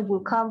session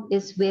will come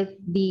is with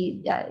the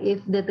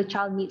if the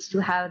child needs to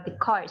have the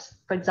CARS,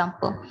 for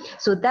example.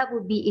 So that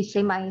would be a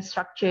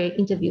semi-structured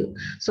interview.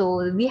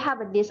 So we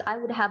have a list. I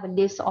would have a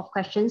list of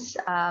questions,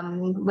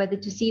 whether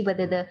to see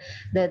whether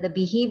the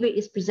behavior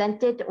is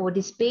presented or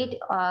displayed,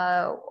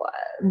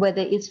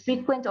 whether it's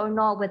frequent or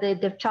not, whether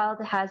the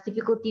child has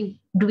difficulty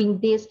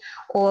doing this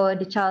or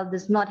the child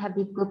does not have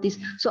difficulties.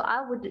 So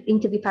I would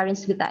interview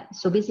parents with that.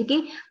 So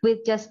basically,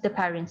 with just the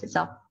parents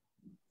itself.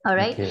 All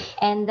right. Okay.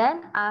 And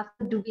then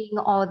after doing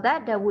all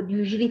that, that would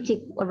usually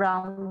take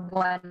around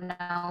 1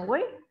 hour.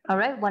 All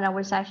right, 1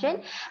 hour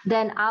session.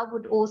 Then I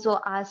would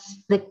also ask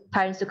the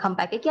parents to come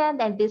back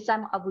again. And this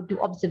time I would do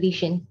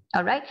observation.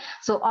 All right.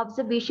 So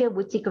observation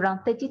would take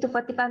around 30 to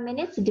 45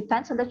 minutes. It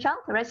depends on the child.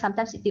 All right.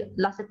 Sometimes it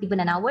lasted even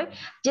an hour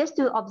just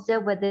to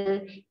observe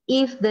whether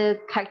if the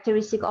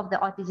characteristic of the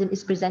autism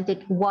is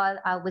presented while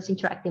I was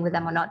interacting with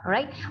them or not. All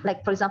right.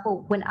 Like, for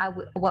example, when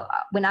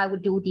I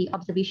would do the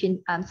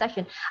observation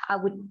session, I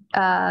would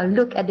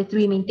look at the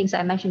 3 main things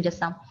I mentioned just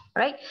now.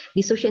 Right,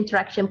 the social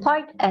interaction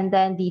part, and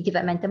then the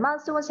developmental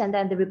milestones, and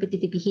then the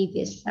repetitive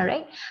behaviors. All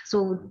right,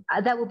 so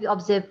that will be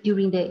observed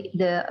during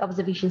the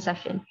observation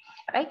session.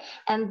 All right,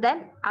 and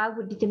then I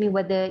would determine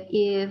whether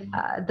if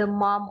the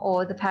mom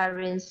or the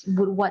parents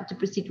would want to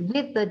proceed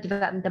with the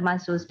developmental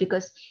milestones,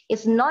 because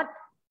it's not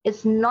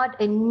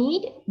a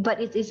need,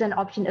 but it is an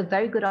option, a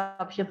very good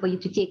option for you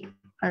to take.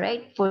 All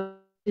right,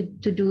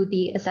 to do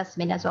the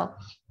assessment as well.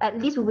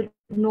 At least we would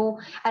know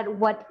at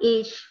what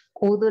age.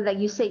 Although, like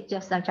you said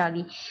just now,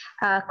 Charlie,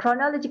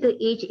 chronological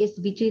age is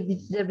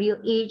between the real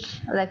age,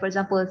 like for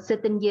example,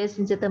 certain years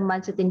and certain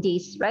months, certain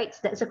days, right? So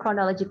that's a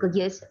chronological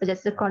years,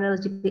 that's the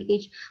chronological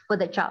age for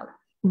the child.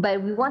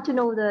 but we want to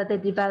know the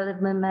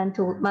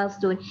developmental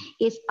milestone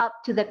is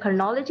up to the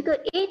chronological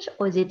age,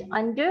 or is it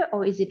under,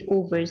 or is it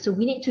over? So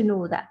we need to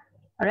know that.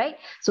 All right.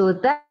 So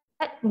that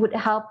would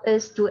help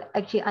us to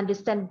actually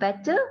understand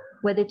better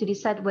whether to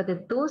decide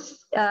whether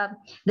those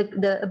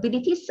the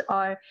abilities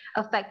are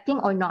affecting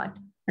or not.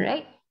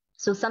 Right.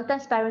 So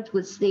sometimes parents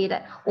would say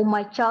that, oh,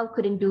 my child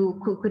couldn't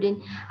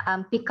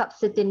pick up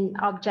certain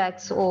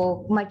objects,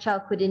 or my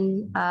child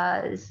couldn't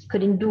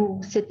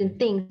do certain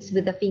things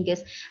with the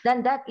fingers.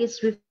 Then that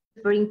is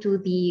referring to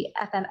the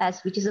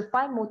FMS, which is a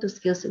fine motor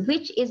skills,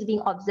 which is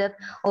being observed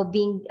or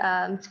being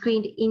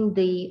screened in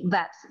the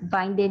VABs,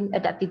 binding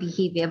adaptive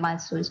behavior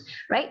milestones,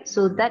 right?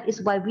 So that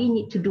is why we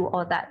need to do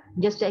all that.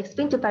 Just to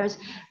explain to parents,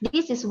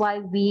 this is why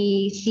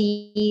we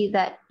see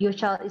that your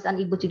child is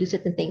unable to do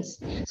certain things.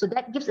 So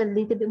that gives a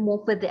little bit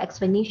more further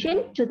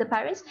explanation to the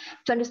parents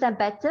to understand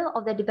better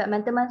of the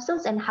developmental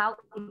milestones and how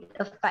it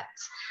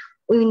affects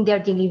in their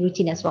daily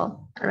routine as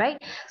well. All right.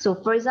 So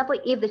for example,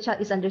 if the child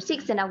is under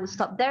 6, then I would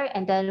stop there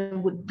and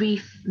then would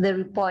brief the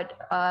report,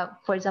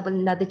 for example,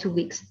 another 2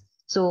 weeks.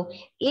 So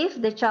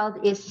if the child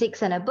is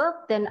 6 and above,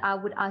 then I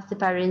would ask the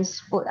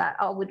parents,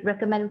 I would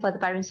recommend for the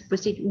parents to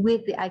proceed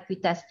with the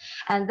IQ test.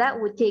 And that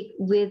would take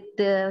with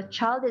the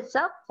child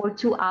itself for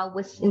 2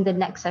 hours in the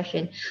next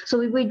session.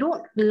 So we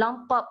don't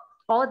lump up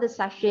all the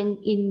session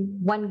in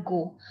one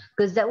go,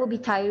 because that will be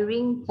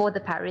tiring for the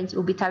parents, it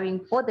will be tiring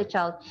for the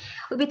child,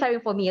 it will be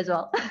tiring for me as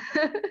well.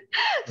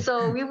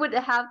 So we would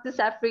have to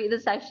separate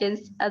the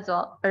sessions as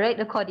well, all right,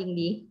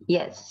 accordingly.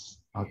 Yes.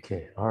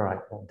 Okay, all right.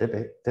 Well,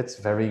 that's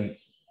very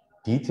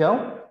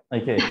detailed.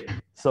 Okay,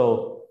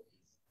 so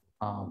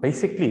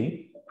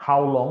basically,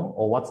 how long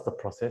or what's the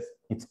process?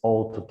 It's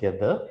all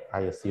together,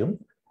 I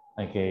assume.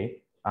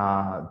 Okay,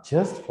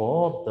 just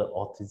for the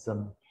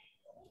autism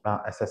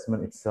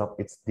assessment itself,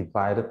 it's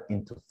divided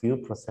into few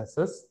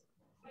processes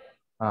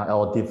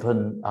or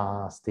different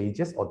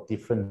stages or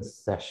different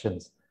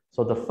sessions.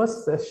 So the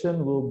first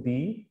session will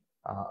be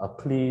a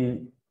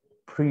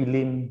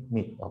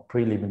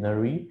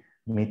preliminary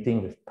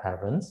meeting with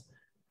parents,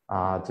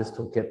 just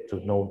to get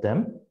to know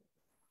them.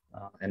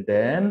 And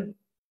then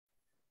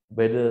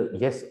whether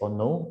yes or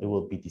no, it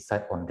will be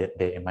decided on that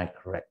day. Am I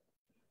correct?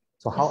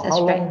 So how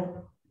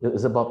long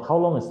is about, how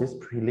long is this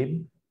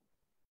prelim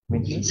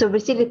meeting? So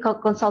receiving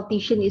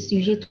consultation is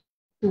usually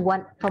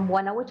from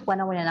 1 hour to 1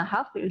 hour and a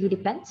half. It really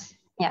depends.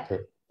 Yeah.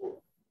 Okay.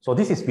 So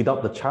this is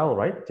without the child,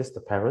 right? Just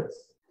the parents?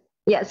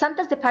 Yeah,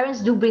 sometimes the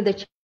parents do bring the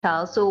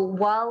child. So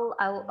while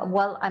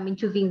I'm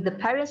interviewing the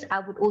parents, I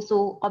would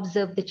also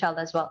observe the child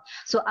as well.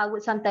 So I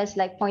would sometimes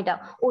like point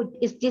out, oh,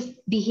 is this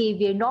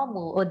behavior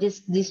normal, or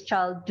this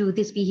child do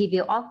this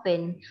behavior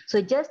often?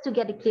 So just to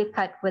get a clear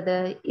cut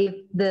whether if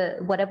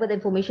whatever the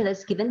information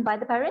that's given by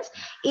the parents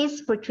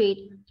is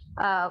portrayed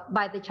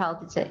by the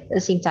child at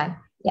the same time.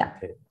 Yeah.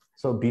 Okay.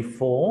 So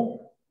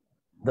before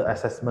the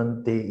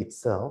assessment day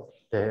itself,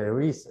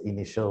 there is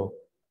initial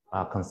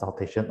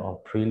consultation or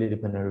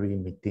preliminary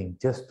meeting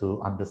just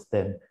to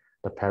understand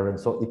the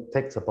parents. So it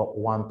takes about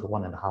 1 to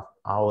 1.5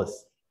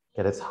 hours.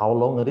 Okay, that's how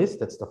long it is.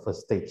 That's the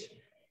first stage.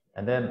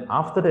 And then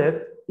after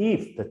that,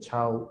 if the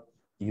child,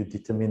 you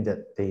determine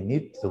that they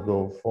need to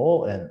go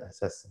for an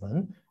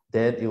assessment,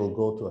 then it will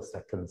go to a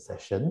second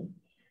session,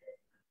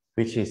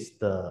 which is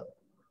the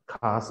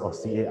CARS or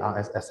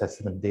CARS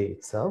assessment day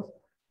itself.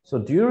 So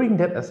during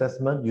that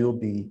assessment, you'll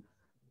be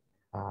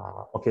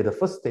okay, the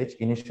first stage,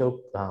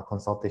 initial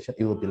consultation,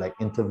 it will be like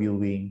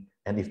interviewing,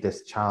 and if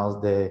there's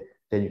child there,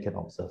 then you can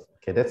observe.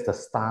 Okay, that's the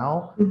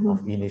style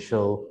of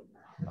initial,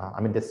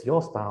 I mean, that's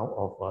your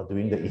style of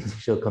doing the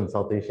initial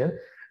consultation.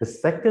 The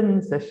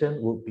second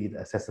session will be the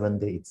assessment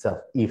day itself.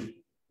 If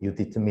you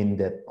determine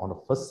that on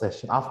the first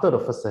session, after the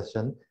first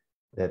session,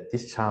 that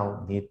this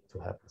child needs to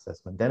have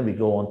assessment, then we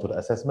go on to the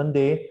assessment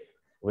day,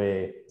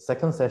 where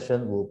second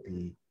session will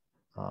be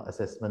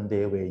assessment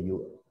day where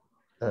you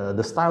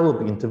the style will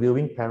be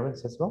interviewing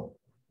parents as well?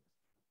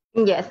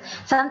 Yes.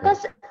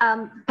 Sometimes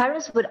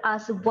parents would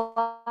ask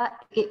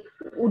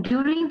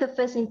during the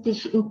first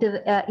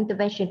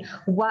intervention,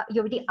 what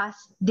you already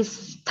asked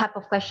this type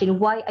of question,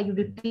 why are you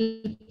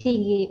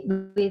repeating it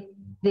with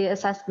the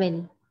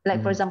assessment?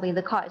 Like, for example, in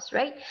the CARS,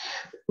 right?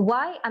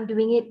 Why I'm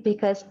doing it?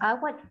 Because I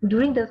want,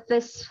 during the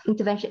first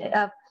intervention,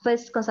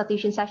 first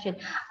consultation session,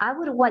 I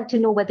would want to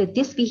know whether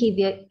this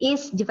behavior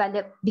is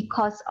developed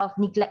because of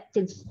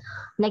negligence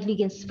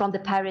from the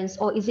parents,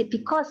 or is it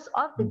because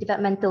of the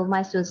developmental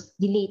milestones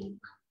delayed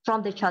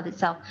from the child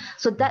itself.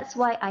 So that's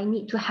why I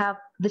need to have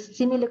the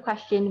similar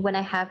question when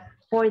I have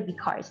for the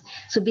CARS.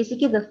 So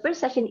basically, the first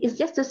session is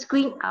just to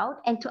screen out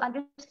and to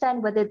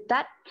understand whether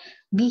that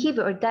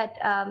behavior or that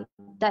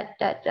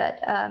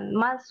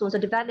milestones or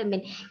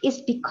development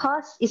is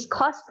caused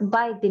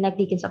by the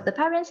negligence of the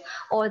parents,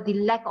 or the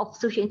lack of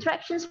social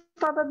interactions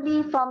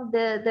probably from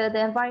the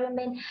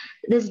environment.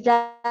 Is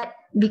that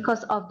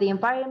because of the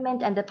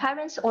environment and the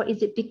parents, or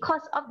is it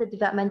because of the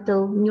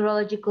developmental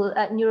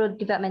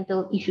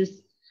neurodevelopmental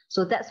issues?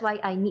 So that's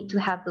why I need to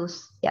have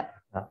those. Yeah.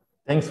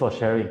 Thanks for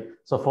sharing.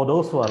 So for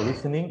those who are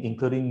listening,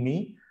 including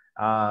me,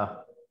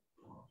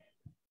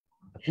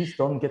 please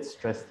don't get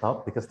stressed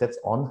out because that's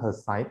on her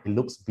side. It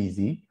looks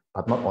busy,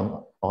 but not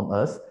on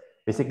us.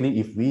 Basically,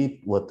 if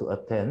we were to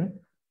attend,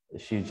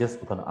 she's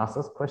just going to ask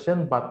us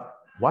questions, but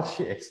what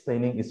she's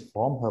explaining is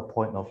from her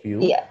point of view,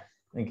 Yeah.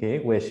 okay,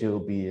 where she'll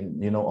be,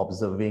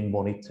 observing,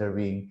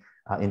 monitoring,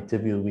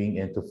 interviewing,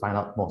 and to find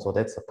out more. So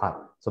that's a part.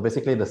 So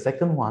basically, the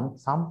second one,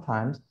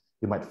 sometimes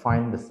you might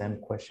find the same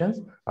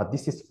questions, but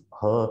this is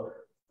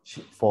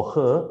for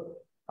her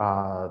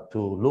to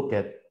look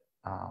at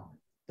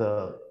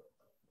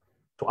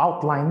to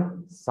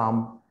outline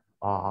some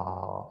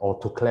or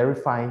to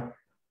clarify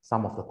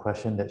some of the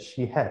questions that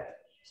she had.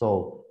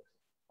 So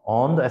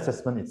on the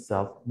assessment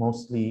itself,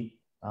 mostly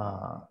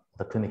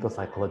the clinical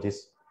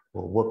psychologist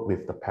will work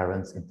with the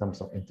parents in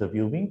terms of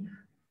interviewing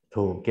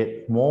to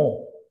get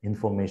more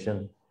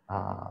information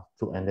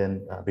and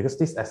then because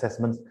these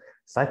assessments,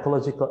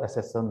 psychological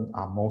assessments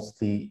are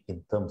mostly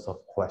in terms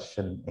of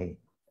question A.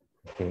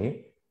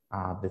 Okay,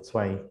 that's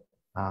why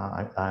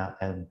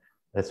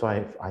that's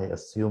why I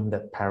assume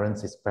that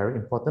parents is very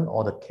important,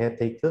 or the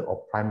caretaker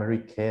or primary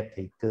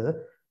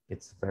caretaker,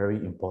 it's very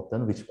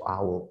important, which I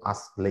will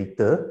ask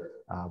later.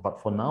 But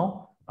for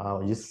now,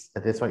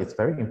 that's why it's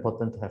very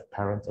important to have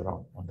parents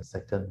around on the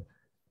second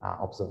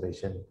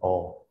observation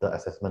or the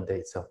assessment day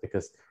itself,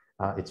 because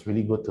it's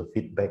really good to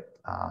feedback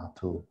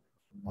to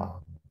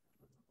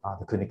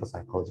the clinical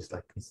psychologist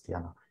like Ms.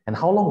 Liyana. And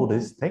how long will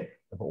this take?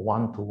 About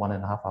 1 to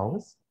 1.5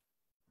 hours?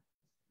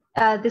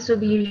 This will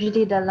be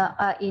usually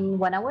in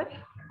 1 hour.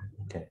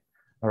 Okay,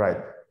 all right.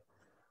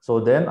 So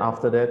then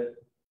after that,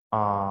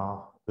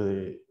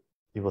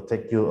 it will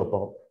take you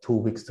about 2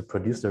 weeks to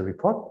produce the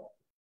report.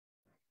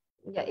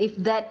 Yeah, if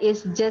that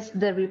is just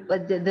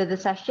the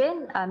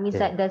session, means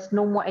that there's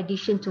no more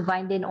addition to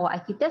Vineland or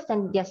IQ test,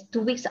 and yes,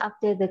 2 weeks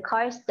after the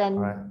course, then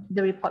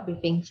the report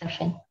briefing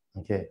session.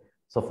 Okay,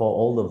 so for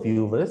all the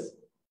viewers,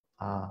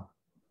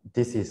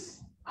 this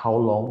is how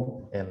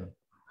long and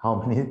how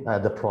many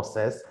the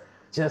process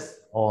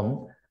just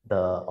on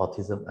the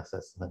autism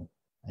assessment.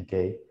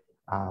 Okay,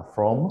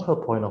 from her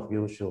point of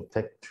view, she'll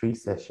take 3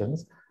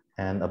 sessions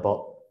and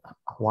about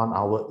 1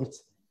 hour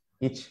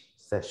each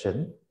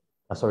session.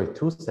 Sorry,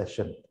 2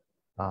 sessions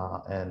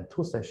and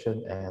 2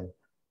 sessions, and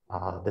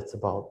that's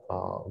about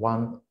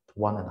 1 to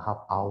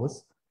 1.5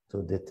 hours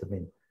to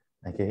determine.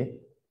 Okay,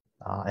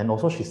 and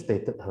also she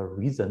stated her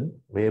reason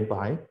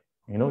whereby,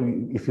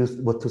 if you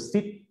were to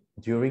sit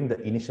during the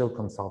initial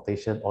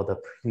consultation or the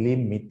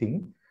prelim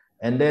meeting,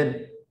 and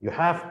then you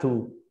have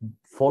to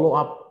follow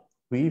up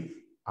with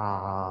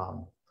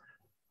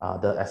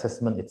the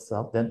assessment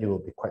itself, then it will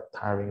be quite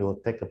tiring. It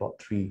will take about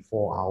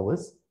 3-4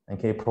 hours.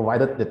 Okay,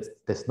 provided that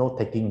there's no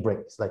taking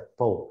breaks, like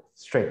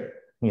straight,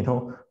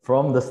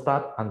 from the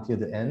start until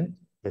the end.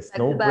 There's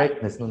no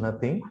break, there's no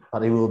nothing,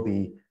 but it will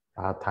be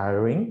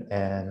tiring,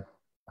 and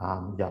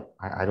yeah,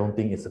 I don't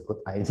think it's a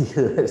good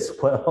idea as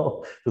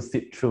well to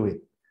sit through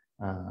it.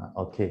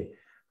 Okay,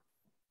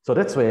 so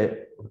that's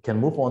where we can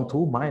move on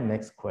to my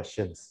next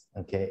questions.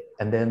 Okay,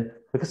 and then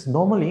because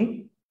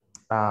normally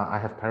I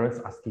have parents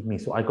asking me,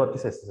 so I got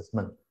this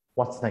assessment,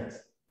 what's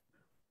next?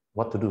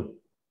 What to do?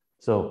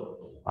 So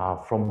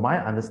from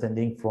my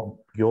understanding, from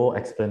your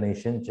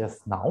explanation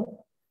just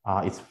now,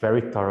 it's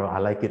very thorough. I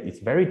like it. It's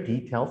very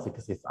detailed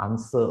because it's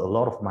answered a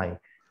lot of my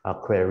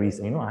queries.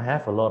 I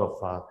have a lot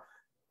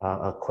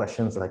of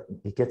questions, like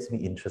it gets me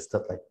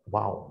interested, like,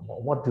 wow,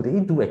 what do they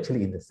do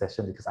actually in the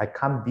session? Because I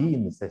can't be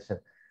in the session.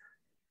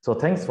 So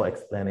thanks for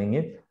explaining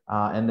it.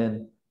 And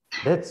then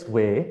that's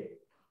where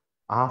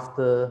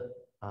after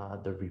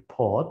the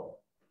report,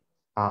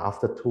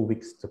 after 2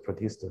 weeks to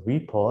produce the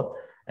report,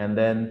 and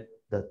then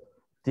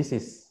this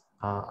is,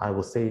 I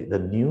would say, the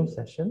new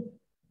session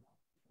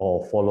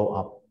or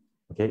follow-up.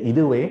 Okay,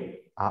 either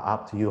way,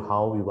 up to you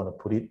how you want to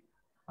put it.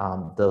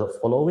 The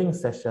following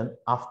session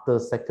after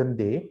second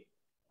day,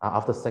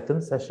 after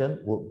second session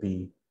would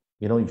be,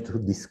 to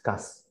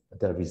discuss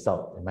the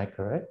result. Am I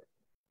correct?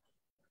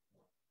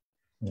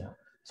 Yeah.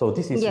 So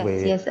this is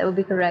where... Yes, that would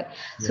be correct.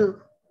 Yeah. So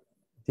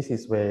this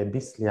is where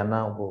Ms.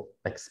 Liyana will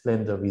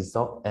explain the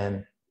result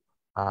and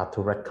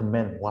to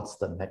recommend what's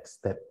the next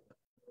step.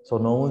 So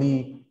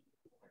normally,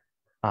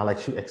 like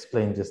she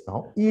explained just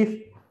now, if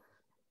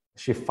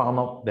she found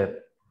out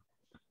that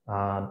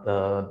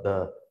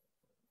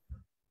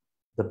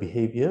the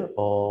behavior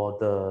or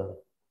the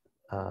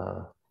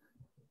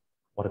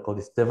what I call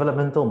this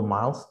developmental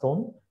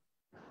milestone,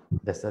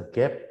 there's a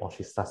gap, or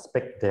she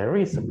suspects there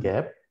is a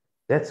gap,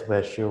 that's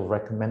where she'll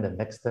recommend the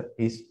next step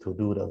is to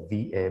do the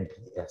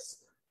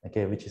VABS,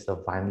 okay, which is the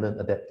Vineland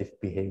Adaptive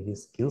Behavior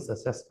Skills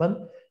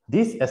Assessment.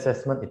 This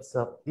assessment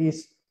itself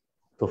is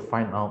to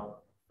find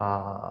out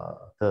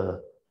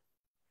the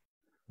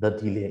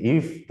delay,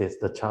 if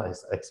the child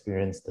has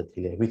experienced the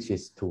delay, which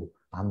is to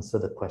answer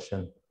the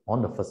question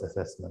on the first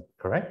assessment,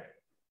 correct?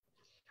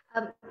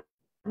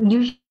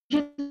 Usually,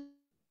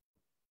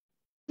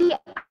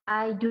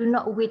 I do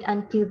not wait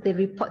until the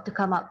report to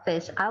come out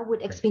first. I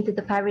would explain to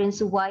the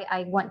parents why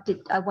I want to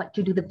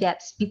do the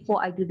VABS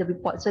before I do the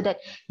report, so that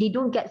they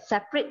don't get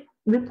separate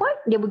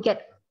report. They will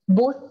get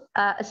both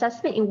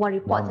assessment in one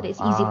report so that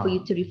it's easy for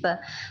you to refer.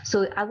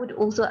 So I would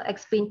also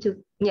explain to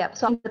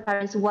the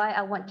parents why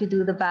I want to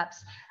do the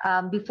VAPs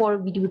before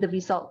we do the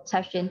result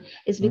session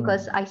is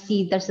because I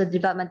see there's a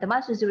developmental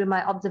milestones during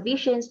my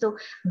observations. So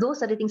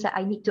those are the things that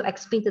I need to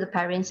explain to the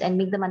parents and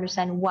make them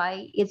understand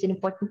why it's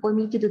important for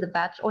me to do the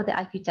VAPs or the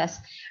IQ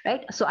test,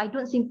 right? So I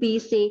don't simply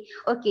say,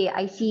 okay,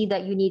 I see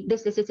that you need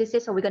this,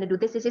 so we're going to do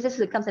this,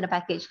 so it comes in a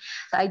package.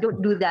 So I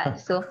don't do that.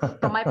 So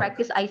from my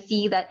practice, I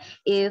see that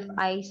if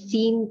I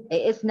see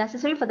it's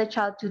necessary for the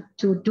child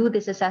to do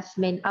this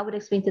assessment, I would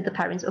explain to the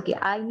parents, okay,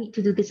 I need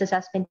to do this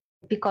assessment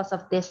because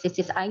of this,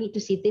 I need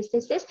to see this,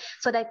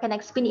 so that I can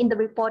explain in the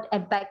report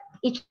and back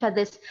each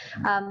other's,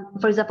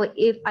 for example,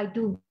 if I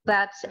do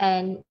VAPs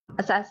and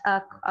assess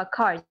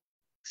cards,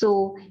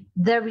 so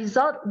the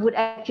result would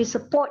actually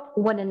support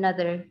one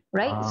another,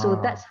 right? So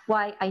that's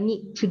why I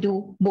need to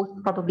do both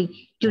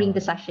probably during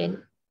the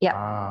session.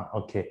 Yeah.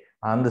 Okay,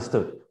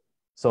 understood.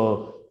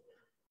 So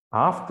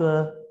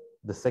after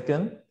the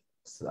second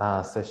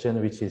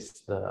session, which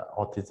is the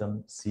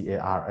autism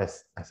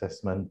CARS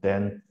assessment,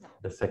 then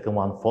the second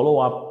one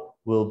follow-up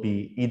will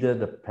be either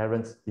the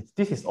parents,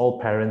 this is all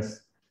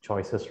parents'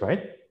 choices,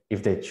 right?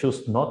 If they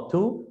choose not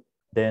to,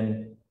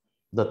 then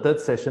the third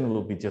session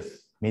will be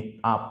just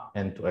meet up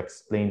and to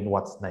explain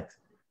what's next.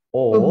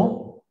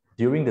 Or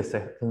during the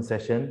second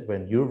session,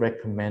 when you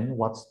recommend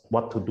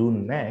what to do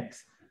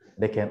next,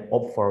 they can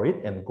opt for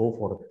it and go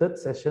for the third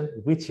session,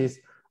 which is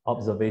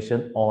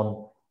observation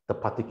on the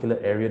particular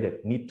area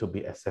that need to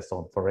be assessed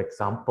on. For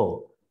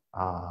example,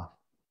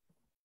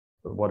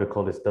 what do you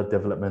call this? The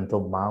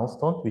developmental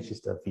milestone, which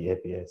is the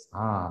VAPS.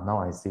 Now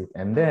I see it.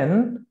 And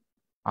then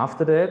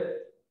after that,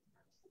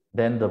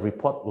 then the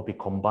report will be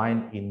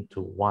combined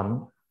into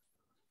one.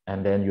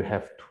 And then you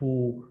have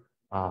two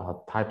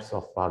types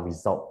of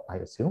result, I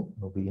assume,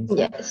 will be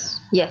inside.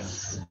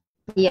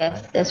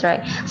 Yes, that's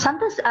right.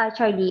 Sometimes,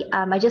 Charlie,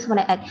 I just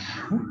want to add,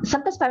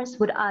 sometimes parents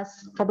would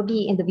ask,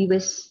 probably in the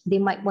viewers, they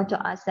might want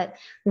to ask that,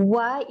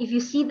 why, if you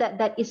see that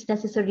that is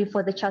necessary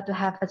for the child to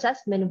have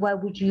assessment, why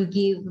would you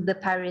give the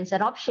parents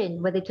an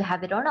option whether to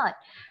have it or not,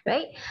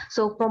 right?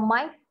 So from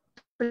my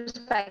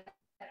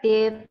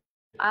perspective,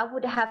 I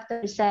would have to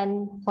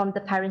understand from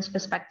the parents'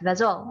 perspective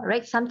as well,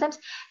 right? Sometimes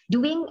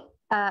doing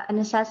an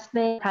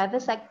assessment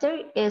private sector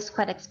is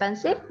quite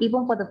expensive,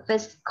 even for the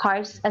first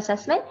CARS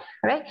assessment,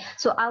 right?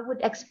 So I would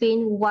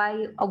explain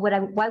why would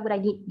I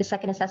need the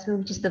second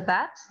assessment, which is the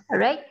VAPS,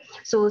 right?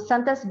 So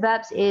sometimes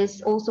VAPS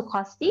is also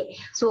costly.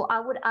 So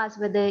I would ask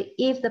whether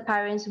if the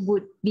parents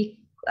would be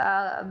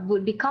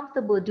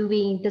comfortable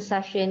doing the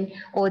session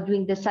or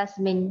doing the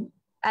assessment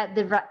at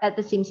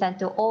the same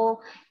center, or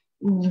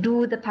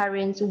do the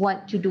parents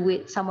want to do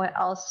it somewhere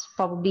else,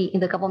 probably in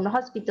the government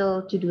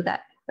hospital to do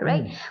that,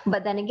 right?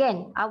 But then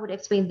again, I would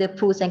explain the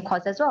pros and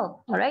cons as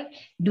well, all right?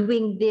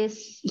 Doing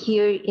this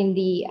here in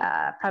the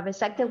private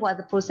sector, what are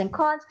the pros and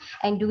cons?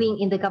 And doing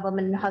in the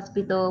government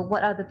hospital,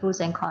 what are the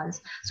pros and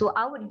cons? So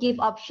I would give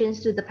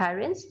options to the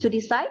parents to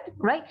decide,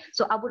 right?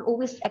 So I would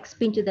always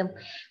explain to them,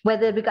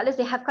 whether regardless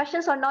they have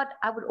questions or not,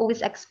 I would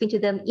always explain to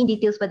them in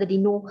details whether they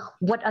know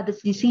what are the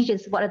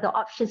decisions, what are the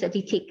options that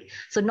they take.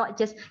 So not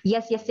just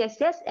yes,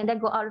 and then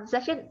go out of the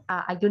session.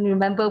 I don't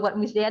remember what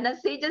Miss Liyana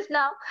said just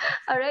now,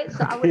 all right?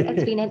 So I would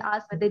explain and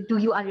ask whether, do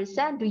you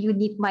understand? Do you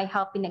need my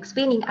help in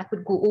explaining? I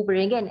could go over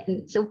again, and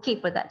it's okay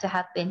for that to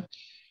happen.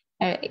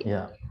 All right.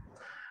 Yeah.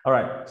 All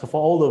right. So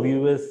for all the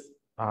viewers,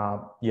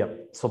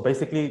 so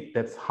basically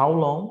that's how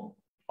long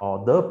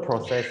or the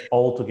process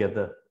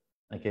altogether.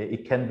 Okay.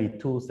 It can be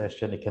 2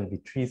 sessions, it can be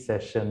 3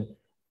 sessions.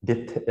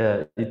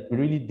 It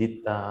really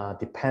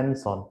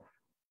depends on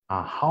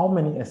how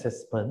many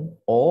assessment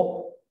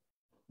or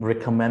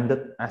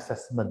recommended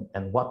assessment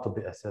and what to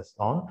be assessed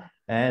on.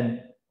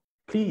 And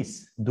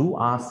please do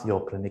ask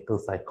your clinical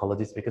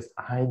psychologist, because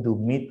I do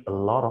meet a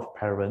lot of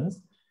parents,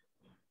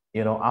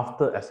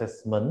 after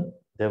assessment,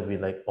 they'll be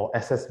like, or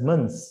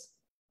assessments,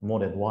 more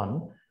than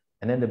one,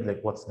 and then they'll be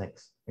like, what's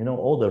next?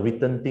 All the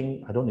written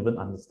thing, I don't even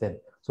understand.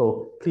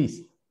 So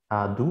please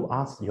do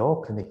ask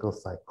your clinical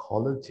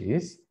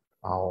psychologist,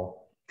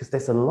 because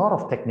there's a lot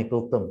of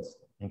technical terms,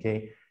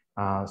 okay?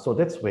 So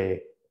that's where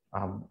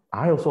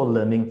I also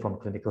learning from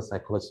clinical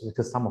psychologists,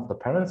 because some of the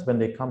parents, when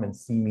they come and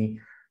see me,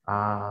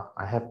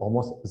 I have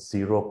almost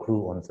zero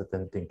clue on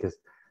certain things, because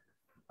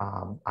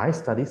I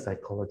study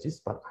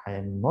psychologist, but I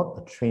am not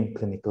a trained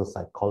clinical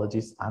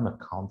psychologist. I'm a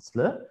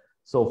counselor.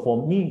 So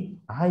for me,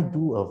 I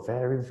do a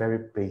very,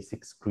 very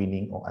basic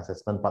screening or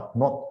assessment, but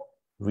not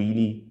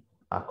really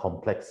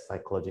complex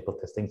psychological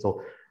testing.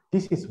 So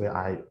this is where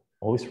I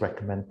always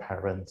recommend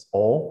parents,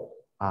 or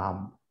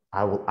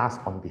I will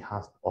ask on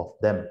behalf of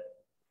them,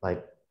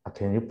 like,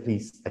 can you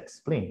please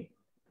explain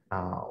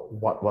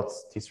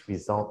what's this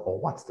result, or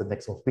what's the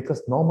next one?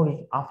 Because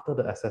normally after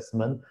the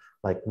assessment,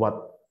 like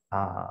what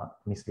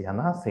Ms.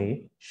 Liyana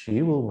say,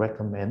 she will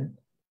recommend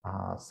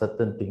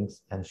certain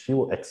things, and she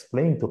will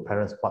explain to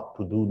parents what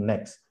to do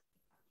next.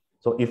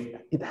 So if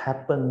it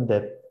happened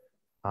that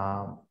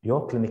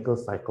your clinical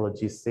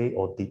psychologist say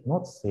or did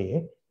not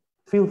say,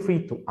 feel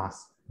free to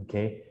ask,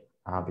 okay?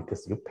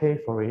 because you pay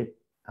for it.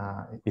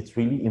 It's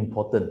really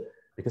important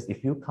because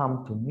if you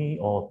come to me,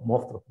 or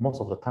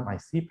most of the time I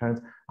see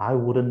parents, I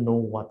wouldn't know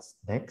what's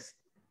next,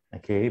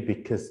 okay,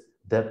 because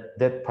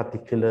that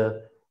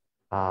particular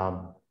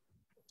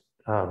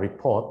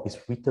report is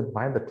written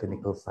by the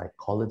clinical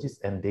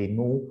psychologist, and they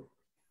know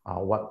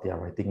what they are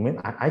writing. I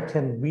mean, I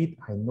can read,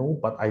 I know,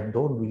 but I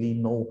don't really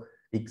know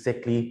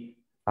exactly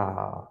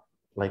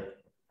like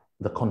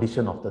the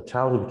condition of the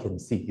child. We can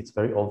see it's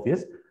very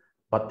obvious,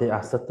 but there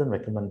are certain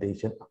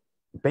recommendations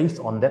based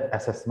on that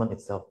assessment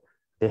itself.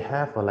 They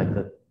have like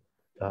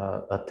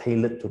a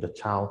tailored to the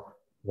child,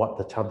 what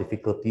the child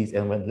difficulties,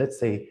 and when, let's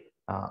say,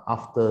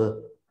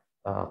 after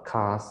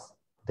CAS,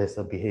 there's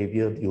a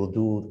behavior, you'll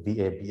do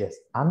VABS.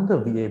 Under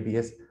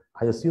VABS,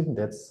 I assume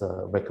that's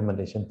a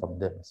recommendation from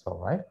them as well,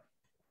 right?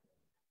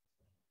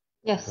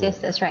 Yes, yes,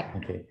 that's right.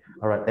 Okay,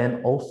 all right.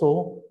 And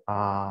also,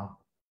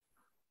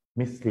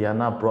 Miss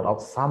Liyana brought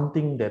out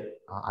something that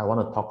I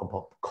want to talk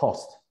about,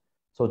 cost.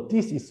 So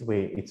this is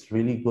where it's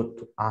really good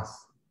to ask,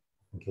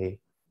 okay,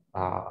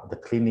 the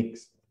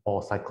clinics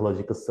or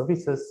psychological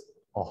services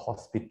or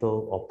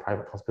hospital or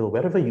private hospital,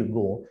 wherever you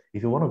go,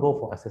 if you want to go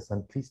for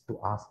assessment, please to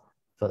ask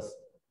first.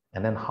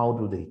 And then how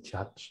do they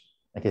charge?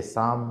 Okay,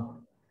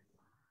 some,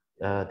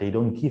 they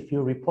don't give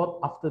you a report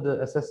after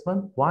the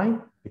assessment. Why?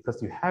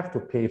 Because you have to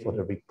pay for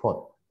the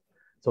report.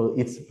 So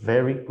it's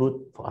very good.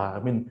 I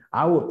mean,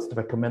 I would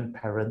recommend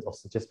parents or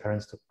suggest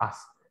parents to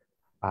ask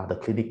the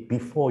clinic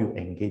before you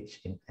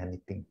engage in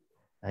anything.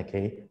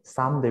 Okay,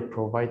 some they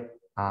provide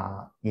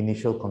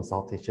initial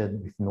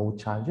consultation with no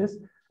charges.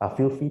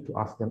 Feel free to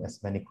ask them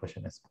as many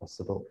questions as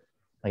possible.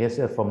 I guess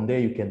from there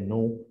you can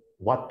know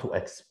what to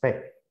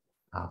expect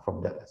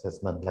from that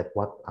assessment, like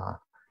what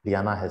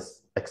Liyana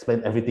has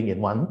explained everything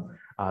in one.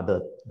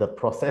 The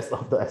process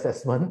of the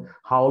assessment,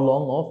 how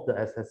long of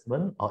the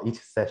assessment or each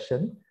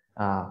session.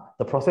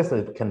 The process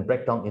can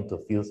break down into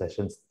a few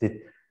sessions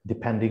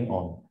depending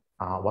on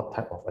what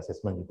type of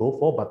assessment you go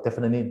for, but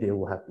definitely they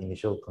will have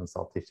initial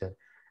consultation.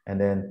 And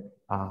then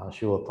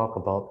she will talk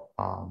about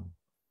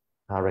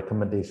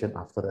recommendation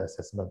after the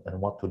assessment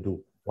and what to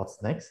do,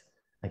 what's next.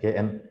 Okay,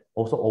 and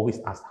also always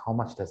ask how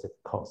much does it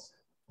cost.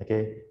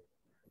 Okay,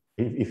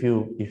 if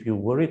you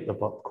worried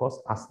about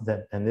cost, ask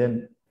them, and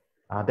then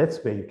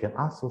that's where you can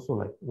ask also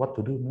like what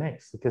to do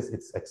next, because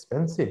it's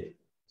expensive.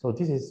 So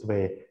this is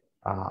where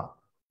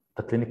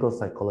the clinical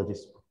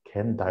psychologist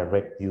can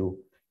direct you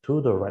to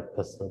the right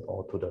person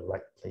or to the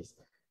right place.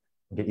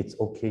 Okay, it's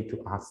okay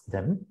to ask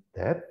them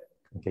that.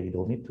 Okay, you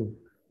don't need to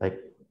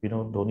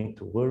don't need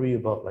to worry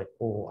about like,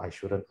 oh, I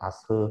shouldn't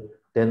ask her.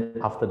 Then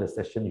after the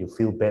session, you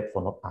feel bad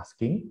for not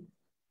asking.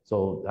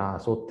 So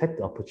so take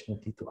the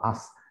opportunity to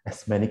ask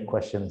as many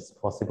questions as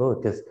possible,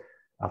 because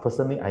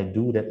personally, I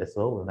do that as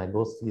well. When I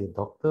go see a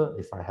doctor,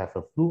 if I have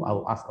a flu, I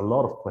will ask a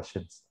lot of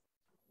questions.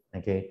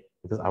 Okay,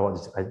 because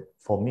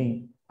for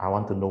me, I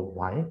want to know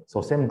why.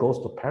 So same goes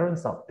to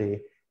parents out there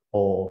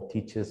or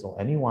teachers or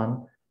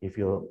anyone. If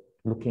you're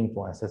looking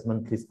for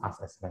assessment, please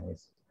ask as many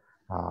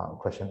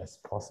questions as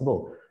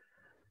possible.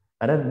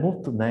 And then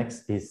move to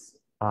next is,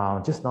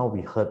 just now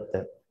we heard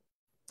that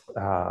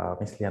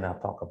Ms. Liyana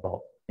talk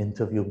about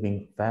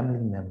interviewing family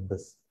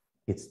members.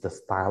 It's the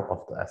style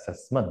of the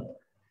assessment.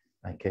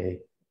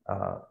 Okay,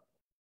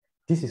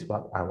 this is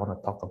what I want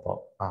to talk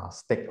about,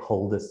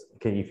 stakeholders.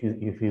 Okay,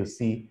 if you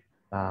see,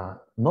 not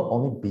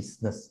only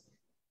business,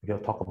 we'll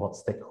talk about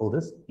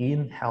stakeholders.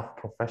 In health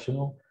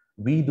professional,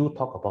 we do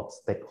talk about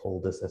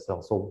stakeholders as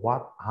well. So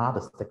what are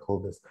the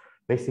stakeholders?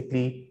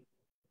 Basically,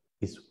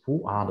 is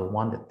who are the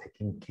one that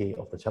taking care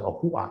of the child, or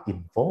who are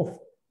involved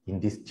in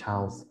this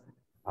child's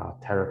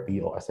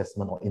therapy or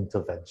assessment or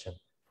intervention.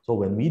 So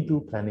when we do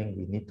planning,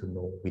 we need to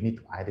know, we need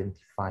to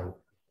identify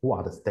who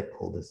are the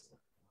stakeholders.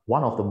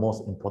 One of the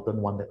most important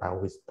one that I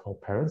always tell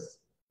parents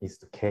is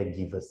the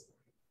caregivers.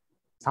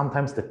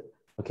 Sometimes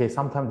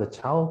sometimes the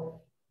child,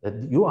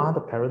 you are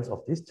the parents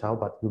of this child,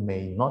 but you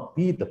may not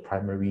be the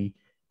primary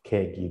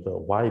caregiver.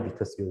 Why?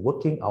 Because you're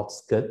working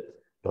outskirt,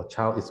 your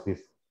child is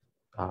with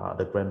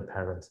the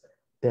grandparents.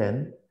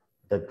 Then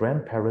the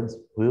grandparents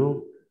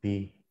will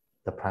be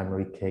the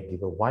primary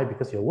caregiver. Why?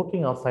 Because you're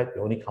working outside,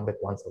 you only come back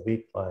once a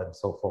week and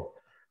so forth.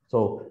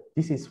 So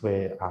this is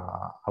where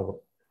I would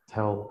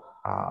tell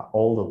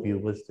all the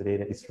viewers today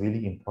that it's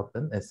really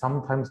important. And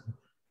sometimes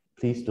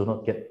please do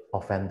not get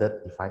offended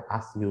if I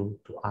ask you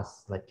to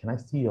ask, like, can I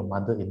see your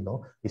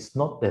mother-in-law? It's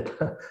not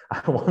that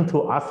I want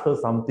to ask her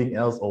something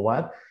else or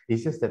what.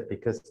 It's just that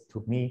because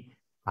to me,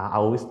 I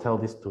always tell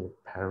this to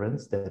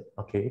parents that,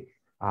 okay,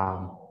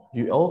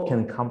 you all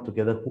can come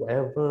together,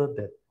 whoever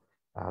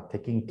that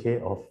taking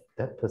care of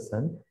that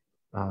person,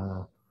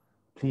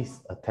 please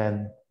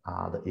attend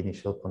the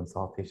initial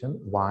consultation.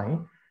 Why?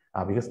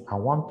 Because I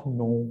want to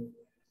know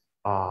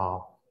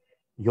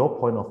your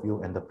point of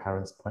view and the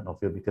parents' point of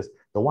view, because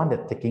the one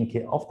that taking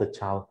care of the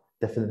child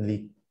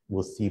definitely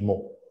will see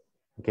more.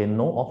 Okay,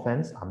 no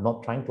offense. I'm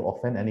not trying to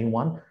offend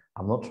anyone.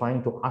 I'm not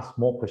trying to ask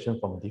more questions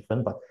from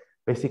different, but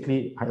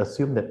basically, I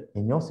assume that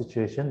in your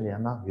situation,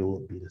 Liyana, you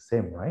will be the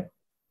same, right?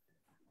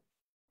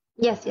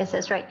 Yes, yes,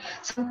 that's right.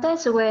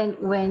 Sometimes when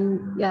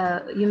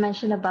you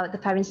mention about the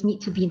parents need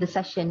to be in the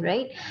session,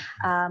 right?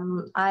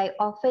 I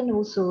often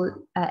also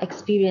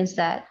experience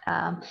that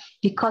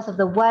because of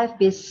the wife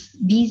is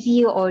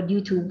busy or due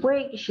to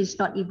work, she's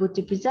not able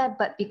to present,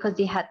 but because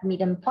they had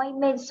made an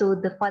appointment, so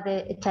the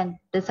father attend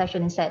the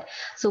session instead.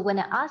 So when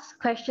I ask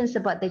questions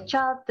about the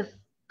child,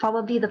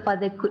 probably the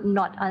father could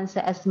not answer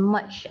as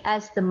much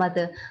as the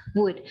mother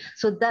would.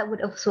 So that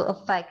would also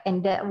affect,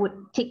 and that would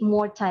take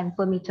more time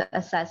for me to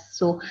assess.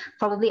 So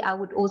probably I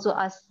would also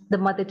ask the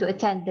mother to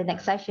attend the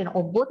next session,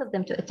 or both of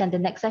them to attend the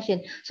next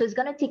session. So it's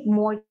going to take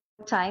more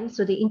time.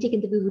 So the intake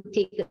interview would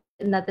take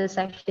another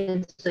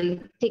session. So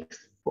it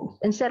takes,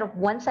 instead of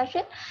one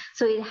session,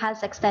 so it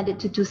has extended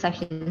to two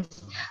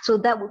sessions. So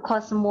that would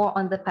cost more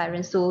on the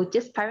parents. So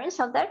just parents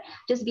out there,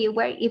 just be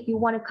aware, if you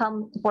want to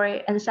come for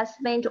an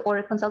assessment or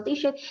a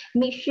consultation,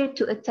 make sure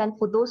to attend.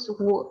 For those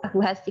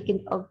who has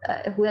taken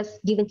who has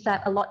given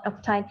a lot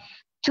of time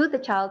to the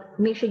child,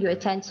 make sure you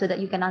attend so that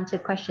you can answer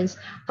questions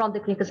from the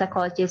clinical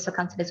psychologist or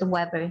counselors or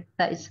whoever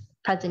that is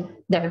present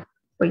there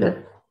for you.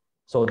 Yep.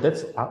 So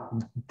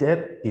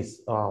that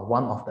is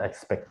one of the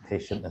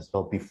expectations as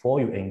well. Before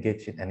you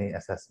engage in any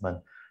assessment,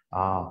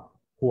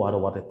 who are the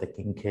one that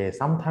taking care?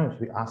 Sometimes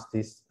we ask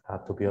this,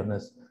 to be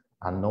honest,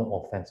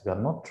 no offense, we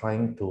are not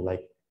trying to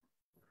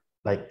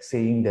like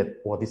saying that,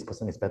 well, this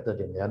person is better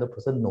than the other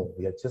person. No,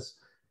 we are just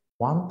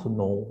want to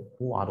know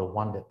who are the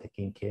one that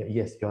taking care.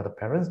 Yes, you are the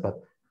parents,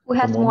 but who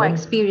has more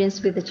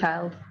experience with the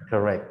child.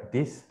 Correct.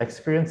 This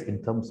experience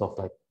in terms of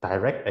like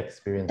direct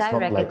experience,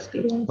 Direct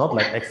not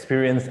like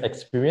experience.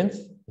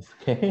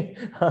 Okay.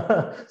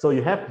 So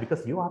you have,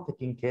 because you are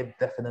taking care,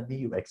 definitely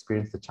you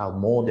experience the child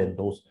more than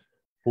those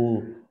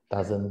who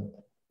doesn't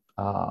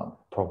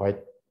provide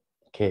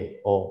care,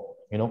 or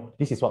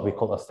this is what we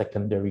call a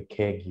secondary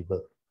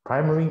caregiver.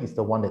 Primary is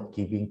the one that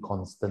giving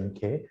constant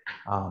care.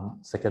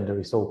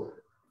 Secondary. So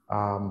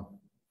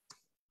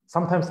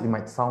sometimes it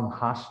might sound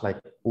harsh,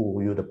 like, oh,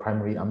 you're the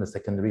primary, I'm the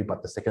secondary,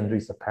 but the secondary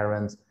is the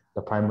parents,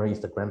 the primary is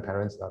the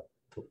grandparents.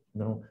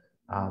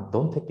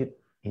 Don't take it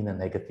in a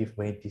negative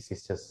way. This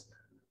is just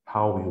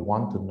how we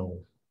want to know,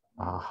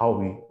 how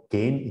we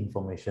gain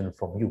information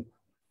from you.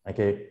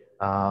 Okay,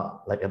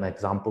 like an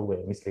example where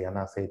Miss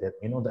Liyana said that,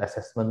 the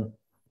assessment,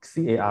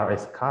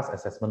 CAS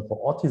assessment for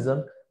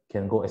autism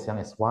can go as young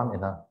as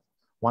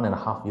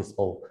 1.5 years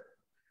old.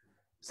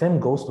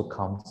 Same goes to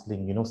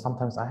counseling.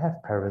 Sometimes I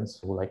have parents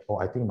who like, oh,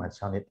 I think my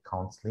child needs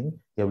counseling.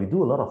 Yeah, we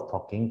do a lot of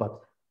talking, but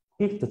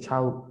if the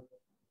child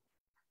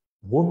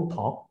won't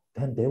talk,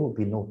 then there will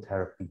be no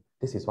therapy.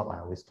 This is what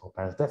I always tell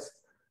parents.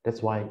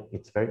 That's why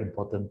it's very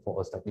important for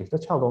us. Like, if the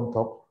child don't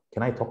talk,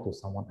 can I talk to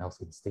someone else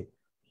instead?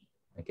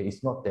 Okay,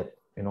 it's not that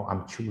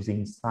I'm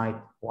choosing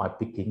side or I'm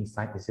picking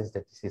side. It's just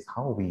that this is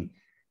how we,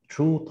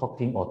 through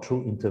talking or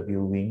through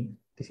interviewing,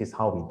 this is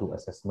how we do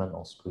assessment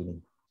or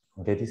screening.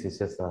 Okay, this is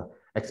just a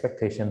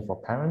expectation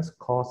for parents,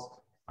 cause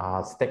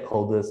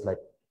stakeholders, like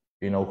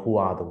who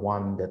are the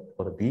one that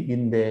going to be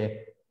in there,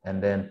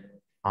 and then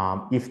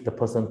if the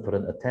person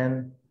couldn't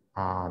attend,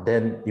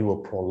 then it will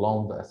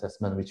prolong the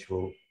assessment, which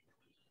will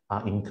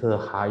incur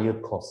higher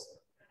costs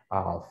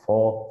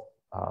for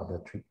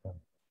the treatment.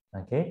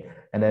 Okay,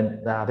 and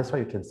then that's why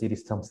you can see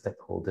these term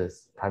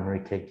stakeholders, primary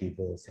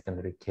caregiver,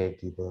 secondary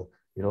caregiver.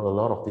 A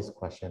lot of these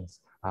questions.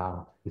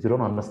 If you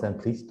don't understand,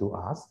 please do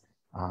ask.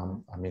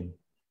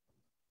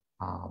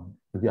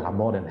 We are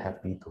more than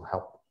happy to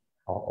help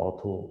or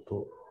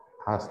to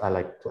ask. I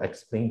like to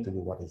explain to you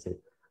what is it.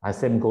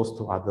 Same goes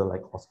to other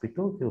like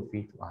hospital. Feel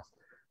free to ask.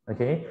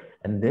 Okay,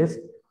 and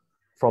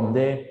from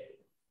there,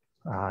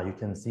 you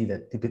can see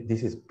that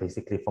this is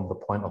basically from the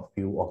point of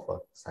view of a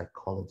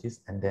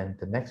psychologist. And then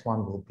the next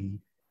one will be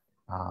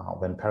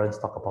when parents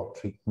talk about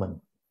treatment.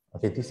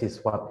 Okay, this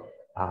is what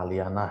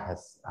Liyana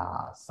has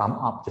summed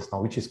up just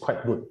now, which is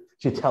quite good.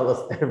 She tells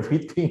us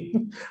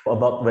everything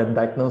about when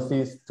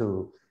diagnosis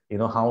to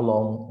how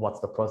long,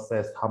 what's the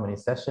process, how many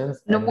sessions.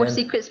 No more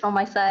secrets from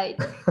my side.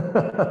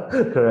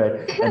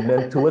 Correct. And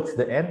then towards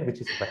the end,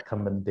 which is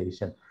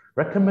recommendation.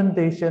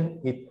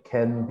 Recommendation, it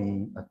can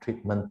be a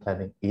treatment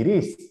planning. It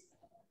is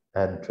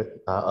a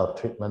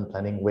treatment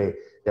planning way.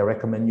 They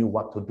recommend you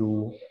what to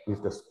do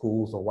with the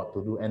schools or what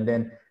to do. And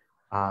then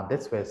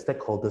that's where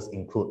stakeholders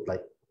include,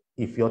 like,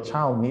 if your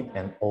child needs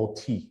an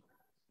OT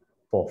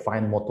for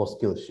fine motor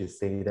skills, she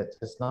said that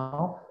just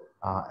now,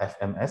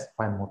 FMS,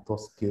 fine motor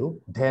skill,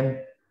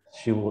 then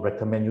she will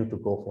recommend you to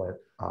go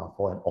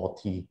for an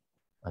OT,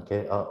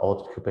 okay,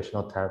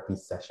 occupational therapy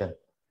session.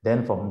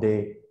 Then from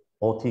there,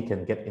 OT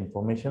can get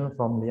information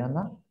from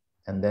Liyana,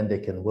 and then they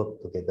can work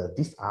together.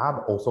 These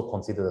are also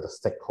considered the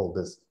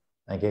stakeholders,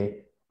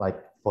 okay? Like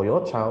for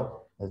your child,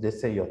 let's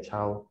say your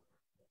child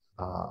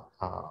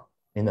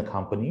in the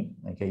company,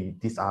 okay,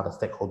 these are the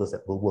stakeholders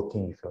that will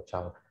working with your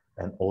child,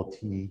 an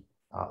OT,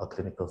 a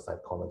clinical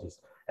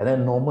psychologist. And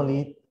then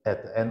normally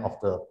at the end of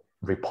the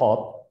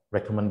report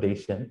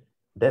recommendation,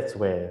 that's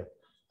where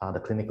the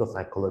clinical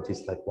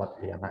psychologist, like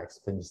what Liyana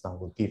explained just now,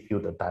 will give you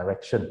the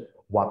direction,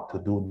 what to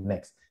do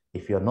next.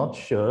 If you're not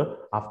sure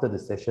after the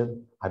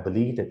session, I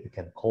believe that you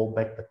can call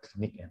back the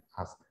clinic and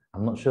ask,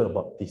 I'm not sure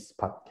about this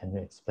part, can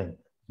you explain?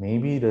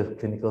 Maybe the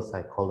clinical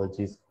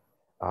psychologist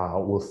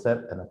will set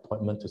an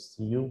appointment to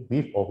see you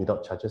with or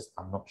without charges,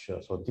 I'm not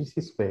sure. So this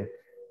is where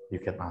you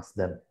can ask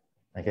them.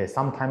 Okay,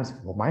 sometimes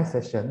for my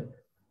session,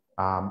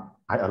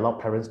 I allow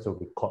parents to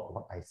record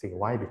what I say.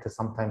 Why? Because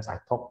sometimes I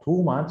talk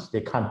too much,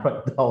 they can't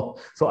write down.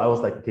 So I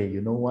was like, okay,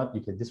 you know what?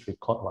 You can just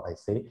record what I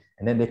say,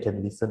 and then they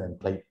can listen and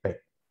play it back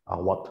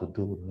what to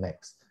do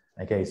next.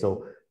 Okay,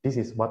 so this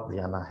is what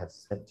Liyana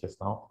has said just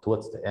now.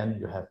 Towards the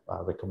end, you have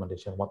a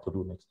recommendation what to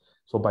do next.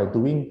 So by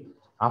doing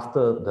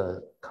after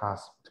the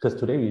class, because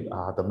today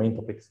the main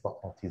topic is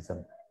about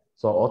autism.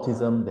 So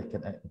autism, they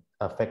can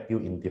affect you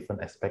in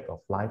different aspects of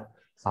life.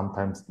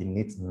 Sometimes it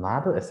needs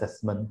another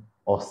assessment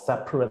or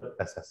separate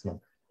assessment,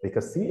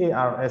 because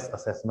CARS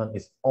assessment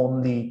is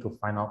only to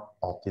find out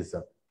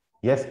autism.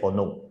 Yes or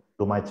no?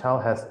 Do my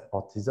child has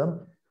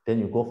autism? Then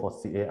you go for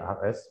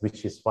CARS,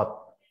 which is what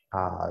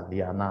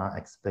Liyana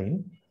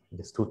explained.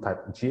 There's two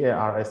types,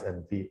 GARS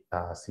and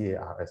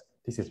CARS.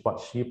 This is what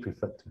she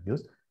preferred to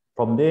use.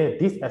 From there,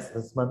 this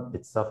assessment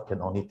itself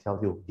can only tell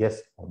you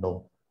yes or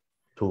no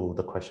to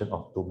the question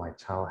of, do my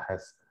child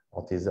has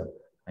autism?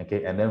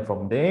 Okay, and then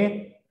from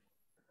there,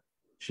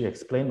 she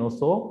explained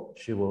also,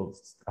 she will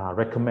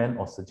recommend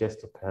or suggest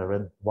to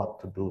parent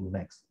what to do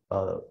next.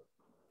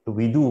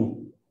 We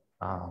do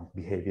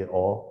behavior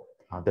or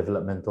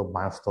developmental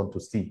milestone to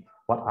see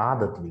what are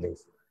the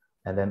delays.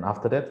 And then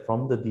after that,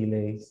 from the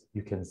delays,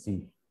 you can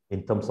see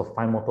in terms of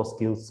fine motor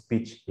skills,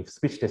 speech, if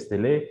speech there's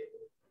delay,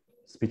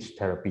 speech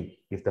therapy.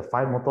 If the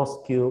fine motor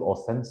skill or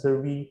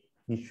sensory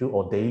issue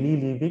or daily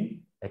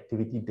living,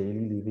 activity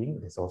daily living,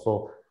 there's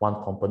also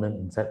one component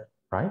inside,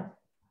 right?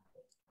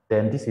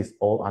 Then this is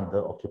all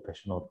under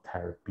occupational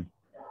therapy.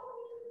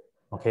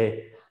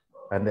 Okay,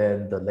 and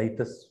then the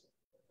latest,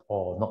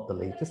 or not the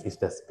latest, is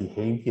this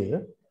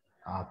behavior.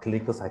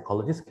 Clinical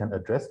psychologists can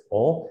address,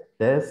 or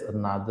there's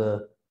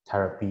another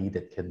therapy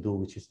that can do,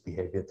 which is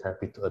behavior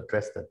therapy to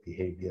address the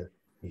behavior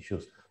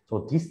issues.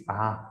 So these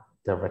are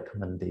the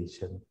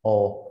recommendation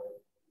or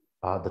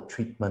the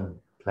treatment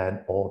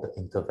plan or the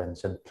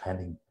intervention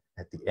planning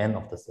at the end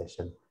of the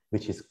session,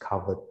 which is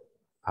covered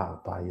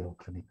by your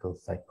clinical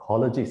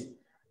psychologist.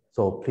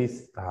 So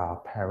please,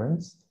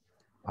 parents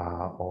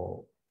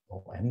or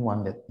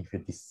anyone that if you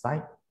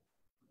decide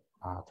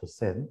to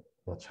send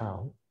your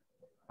child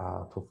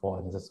for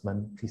an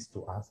assessment, please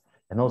do ask.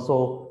 And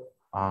also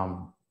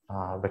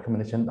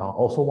recommendation,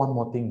 also one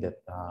more thing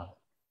that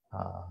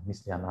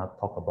Ms. Liyana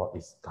talked about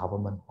is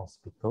government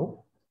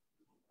hospital,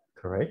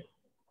 correct?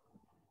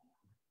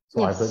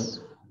 So Yes.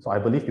 I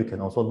believe you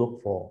can also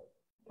look for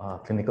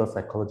clinical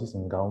psychologists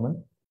in government.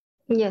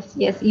 Yes,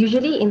 yes.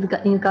 Usually in the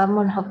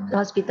government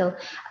hospital,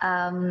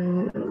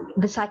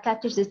 the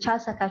psychiatrist, the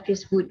child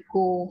psychiatrist would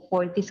go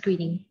for the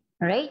screening,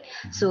 right?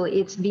 Mm-hmm. So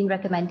it's been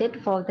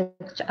recommended for the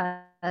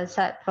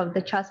from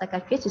the child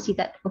psychiatrist to see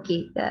that,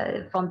 okay,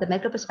 from the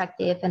medical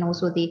perspective and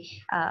also the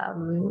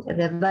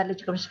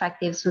biological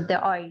perspective, so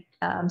there are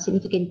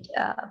significant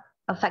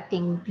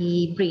affecting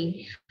the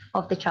brain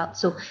of the child.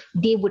 So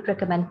they would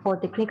recommend for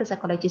the clinical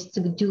psychologist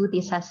to do the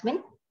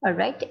assessment. All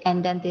right,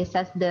 and then the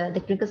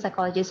clinical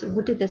psychologist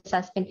would do the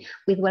assessment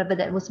with whatever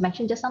that was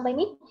mentioned just now by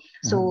me.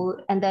 So,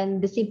 and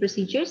then the same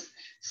procedures.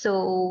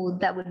 So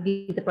that would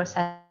be the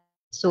process.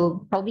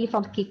 So probably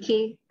from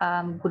KK,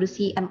 go to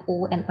see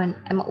MO, and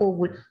when MO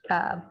would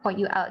point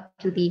you out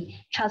to the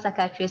child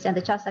psychiatrist, and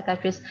the child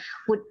psychiatrist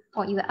would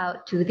point you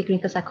out to the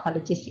clinical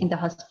psychologist in the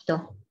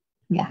hospital.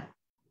 Yeah.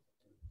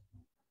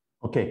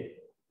 Okay.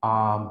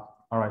 All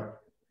right.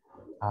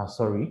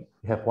 Sorry,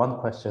 we have one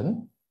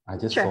question. I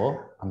just saw.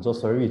 I'm so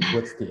sorry,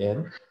 towards the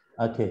end.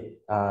 Okay.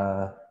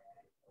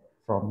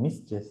 From Miss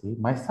Jessie,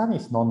 my son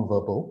is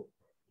non-verbal.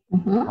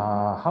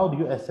 How do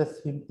you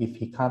assess him if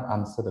he can't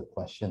answer the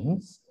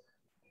questions?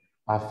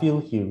 I feel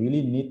he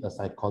really needs a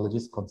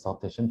psychologist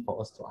consultation for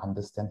us to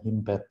understand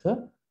him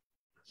better.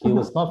 He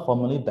was not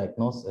formally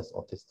diagnosed as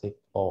autistic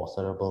or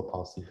cerebral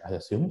palsy. I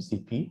assume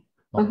CP,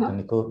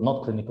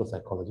 not clinical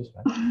psychologist,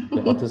 right?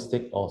 Okay,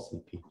 autistic or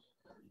CP.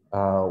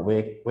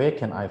 Where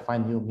can I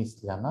find you,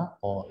 Miss Liyana,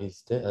 or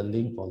is there a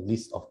link or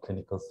list of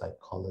clinical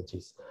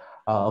psychologists?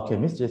 Okay,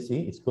 Miss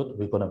Jessie, it's good.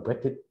 We're going to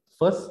break it.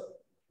 First,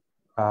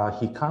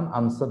 he can't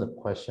answer the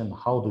question,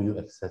 how do you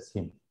assess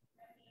him?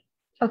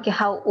 Okay,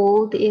 how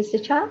old is the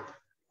child?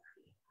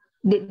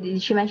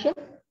 Did she mention?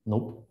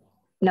 Nope.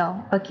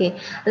 No, okay.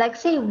 Like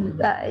say,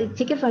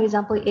 take it for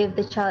example, if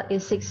the child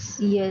is 6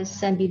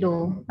 years and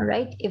below,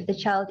 right? If the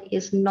child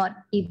is not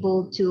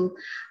able to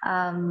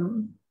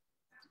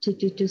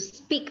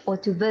speak or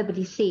to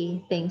verbally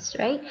say things,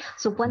 right?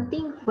 So one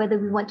thing, whether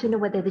we want to know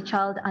whether the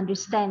child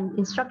understands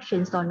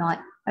instructions or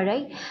not, all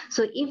right?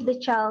 So if the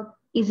child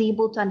is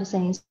able to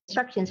understand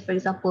instructions, for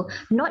example,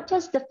 not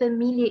just the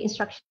familiar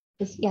instructions.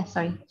 Yeah,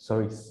 sorry.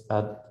 Sorry,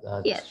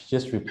 yes.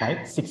 Just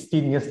replied,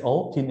 16 years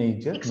old,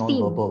 teenager, 16.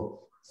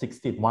 Non-verbal,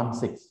 16,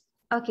 1-6.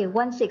 Okay,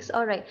 1-6,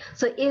 all right.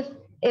 So if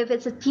if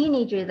it's a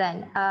teenager,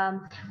 then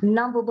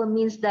nonverbal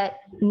means that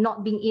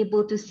not being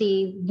able to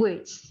say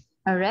words.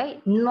 All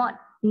right, not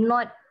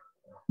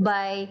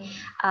by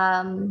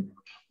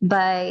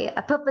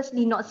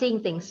purposely not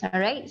saying things. All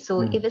right,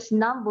 so if it's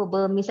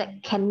nonverbal means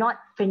that cannot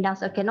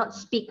pronounce or cannot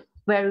speak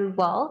very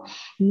well,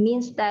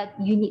 means that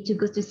you need to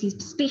go to see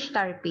speech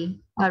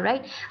therapy. All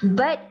right,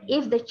 but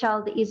if the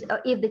child is,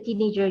 or if the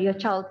teenager, your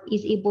child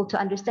is able to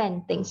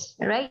understand things,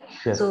 all right,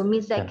 Yes, so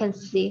means that can.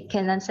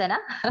 can understand.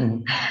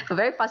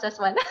 Very fast as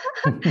one.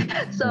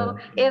 So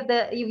if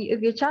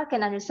if your child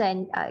can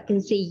understand, can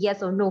say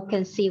yes or no,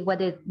 can say what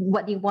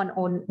they want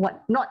or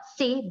what not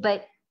say,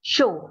 but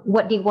show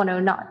what they want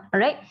or not. All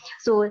right,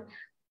 so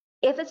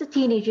if it's a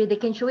teenager, they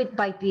can show it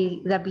by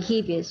their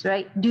behaviors,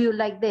 right? Do you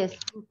like this?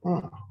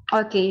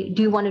 Okay.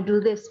 Do you want to do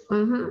this?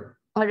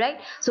 All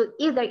right. So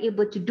if they're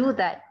able to do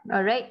that,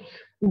 all right,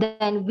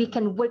 then we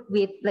can work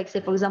with, like, say,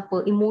 for example,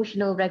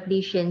 emotional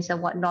regulations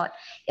and whatnot,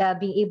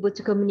 being able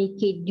to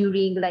communicate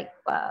during like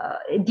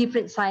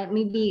different sign,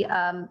 maybe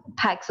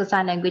PACS or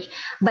sign language,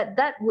 but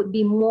that would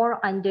be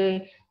more under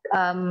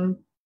um,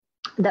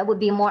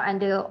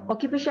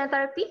 occupational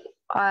therapy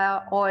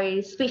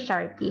or speech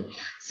therapy.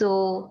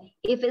 So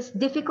if it's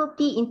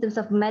difficulty in terms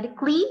of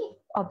medically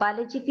or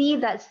biologically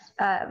that's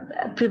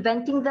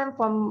preventing them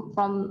from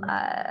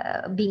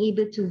being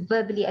able to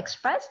verbally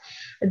express,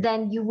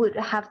 then you would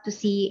have to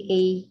see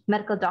a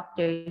medical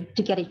doctor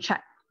to get it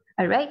checked.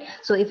 All right.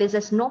 So if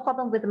there's no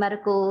problem with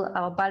medical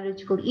or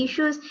biological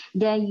issues,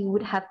 then you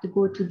would have to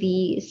go to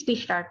the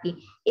speech therapy.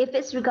 If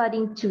it's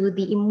regarding to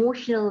the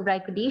emotional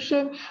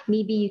regulation,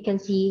 maybe you can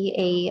see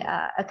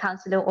a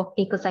counselor or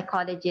clinical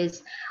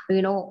psychologist,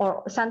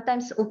 or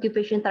sometimes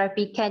occupation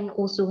therapy can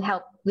also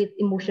help with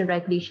emotional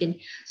regulation.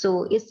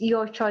 So it's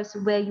your choice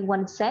where you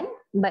want to send,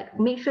 but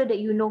make sure that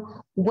you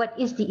know what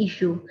is the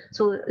issue.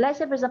 So let's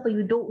say, for example,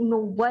 you don't know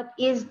what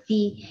is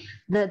the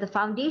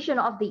foundation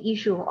of the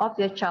issue of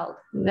your child,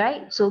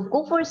 right? So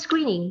go for a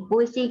screening,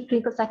 go see a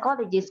clinical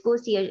psychologist, go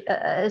see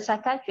a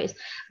psychiatrist,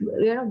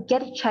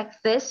 get it checked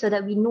first so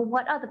that we know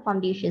what are the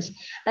foundations.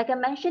 Like I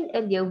mentioned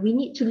earlier, we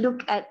need to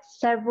look at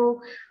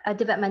several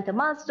developmental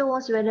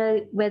milestones,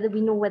 whether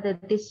we know whether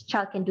this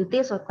child can do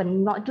this or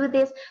cannot do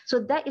this. So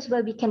that is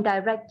where we can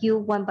direct you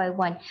one by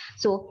one.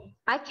 So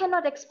I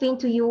cannot explain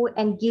to you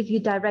and give you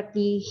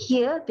directly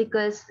here,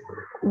 because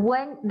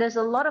when there's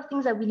a lot of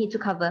things that we need to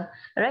cover,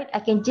 right? I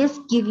can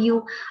just give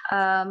you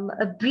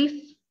a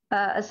brief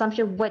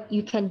assumption what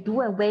you can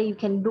do and where you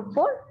can look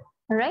for.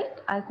 All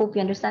right, I hope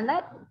you understand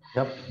that.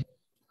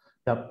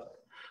 Yep.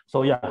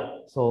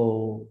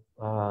 So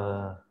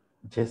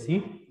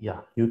Jessie,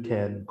 you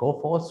can go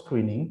for a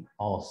screening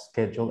or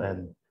schedule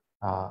an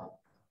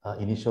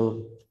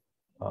initial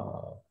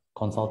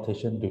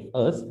consultation with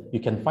us. You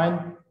can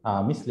find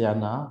Miss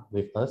Liyana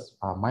with us.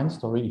 Mind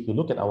Story. If you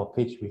look at our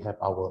page, we have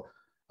our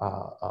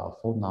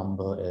phone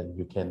number, and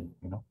you can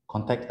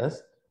contact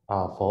us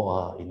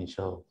for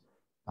initial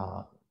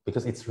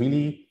because it's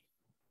really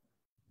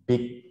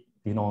big.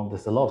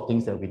 There's a lot of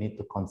things that we need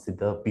to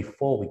consider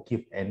before we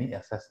give any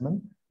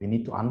assessment. We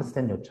need to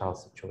understand your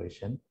child's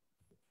situation.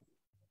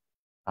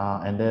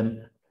 And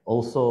then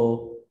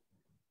also,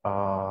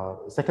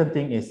 second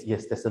thing is,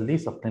 yes, there's a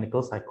list of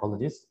clinical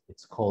psychologists.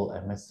 It's called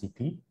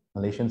MSCP,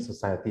 Malaysian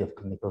Society of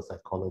Clinical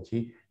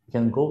Psychology. You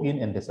can go in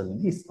and there's a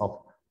list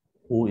of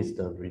who is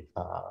the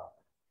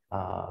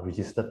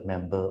registered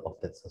member of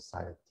that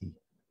society.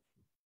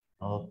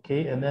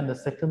 Okay, and then the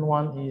second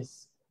one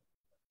is,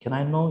 can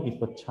I know if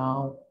a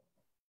child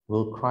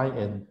will cry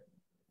and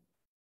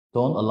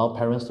don't allow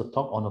parents to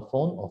talk on the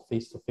phone or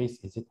face-to-face?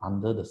 Is it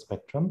under the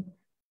spectrum?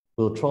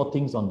 Will throw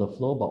things on the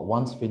floor, but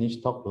once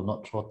finished talk, will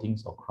not throw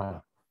things or cry.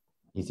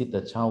 Is it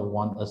the child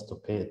want us to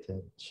pay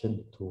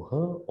attention to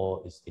her,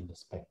 or is in the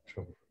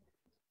spectrum?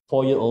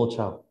 4-year-old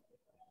child.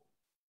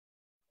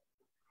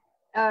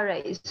 All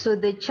right, so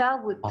the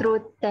child would throw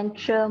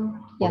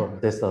tantrum. Yeah.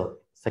 There's a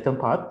second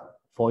part.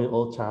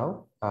 4-year-old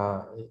child.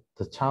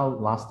 The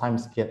child last time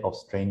scared of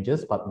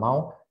strangers, but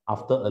now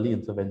after early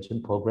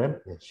intervention program,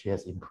 she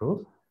has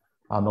improved.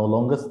 No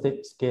longer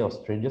scared of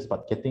strangers,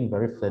 but getting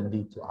very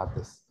friendly to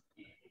others.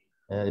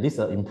 It is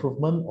an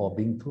improvement, or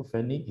being too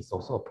friendly is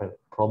also a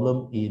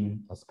problem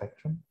in a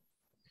spectrum?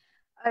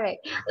 All right,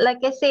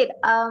 like I said,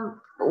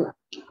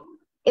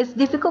 it's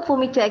difficult for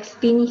me to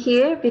explain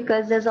here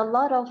because there's a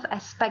lot of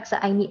aspects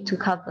that I need to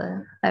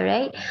cover. All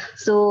right,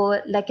 so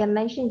like I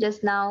mentioned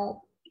just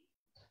now,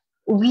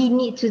 we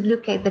need to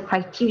look at the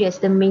criteria,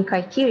 the main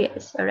criteria.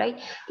 All right,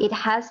 it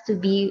has to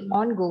be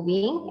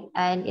ongoing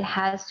and it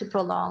has to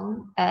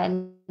prolong,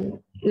 and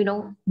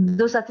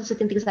those are the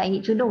certain things that I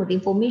need to know, the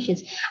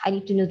informations. I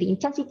need to know the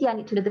intensity, I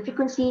need to know the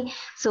frequency,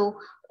 so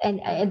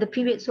and the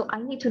period. So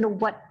I need to know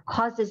what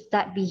causes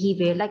that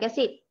behavior. Like I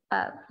said,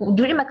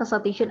 during my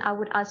consultation, I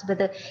would ask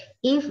whether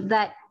if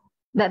that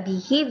that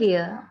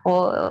behavior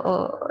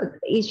or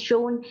is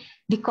shown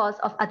because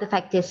of other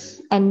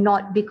factors and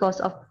not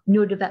because of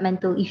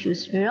neurodevelopmental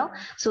issues, you know.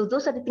 So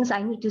those are the things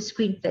I need to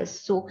screen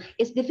first. So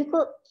it's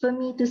difficult for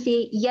me to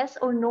say yes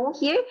or no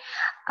here,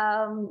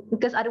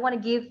 because I don't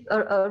want to give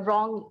a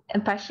wrong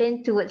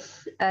impression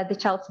towards the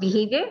child's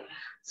behavior.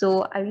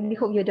 So I really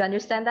hope you do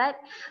understand that.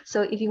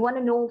 So if you want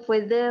to know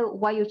further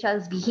why your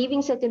child is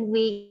behaving certain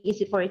way, is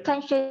it for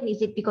attention?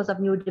 Is it because of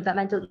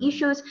neurodevelopmental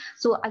issues?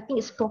 So I think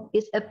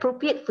it's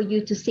appropriate for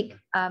you to seek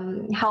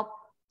help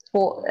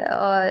for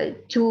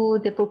to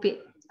the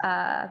appropriate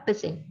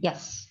person.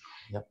 Yes.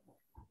 Yep.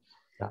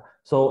 Yeah.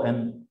 So,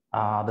 and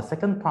the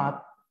second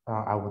part,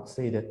 I would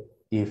say that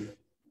if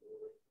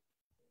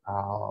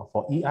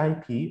for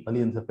EIP, early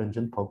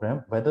intervention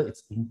program, whether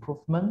it's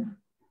improvement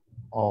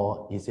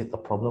or is it a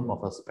problem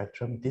of a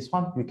spectrum, this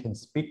one you can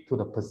speak to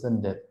the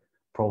person that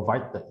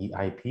provide the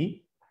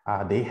EIP.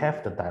 They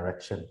have the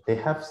direction, they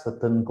have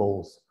certain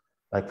goals.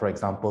 Like for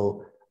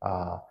example,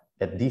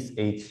 at this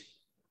age,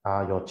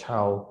 your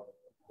child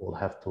will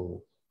have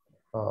to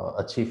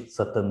achieve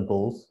certain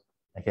goals,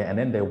 okay, and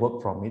then they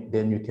work from it.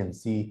 Then you can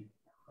see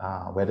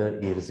whether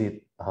is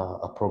it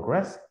a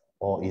progress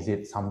or is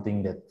it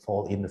something that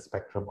fall in the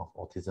spectrum of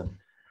autism.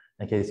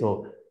 Okay,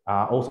 so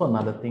also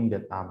another thing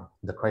that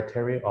the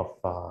criteria of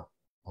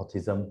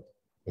autism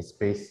is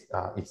based,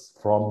 it's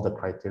from the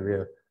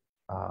criteria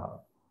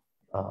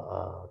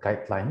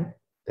guideline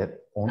that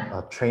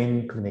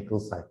trained clinical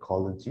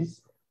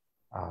psychologists,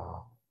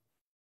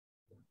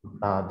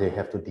 they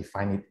have to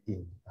define it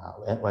in,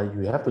 well,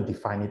 you have to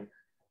define it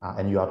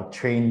and you are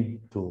trained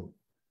to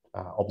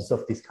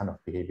observe this kind of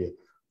behavior.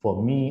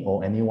 For me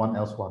or anyone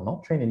else who are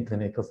not trained in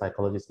clinical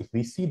psychologists, if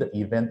we see the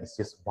event is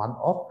just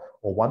one-off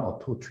or 1 or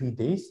 2, 3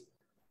 days,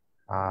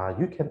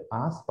 you can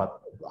ask,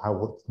 but I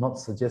would not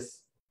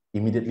suggest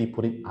immediately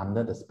put it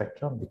under the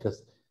spectrum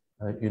because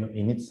you know,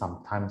 it needs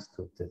some time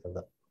to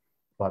develop.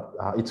 But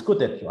it's good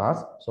that you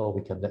ask, so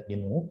we can let you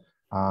know.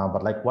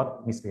 But like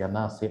what Ms.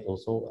 Liyana said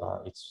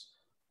also,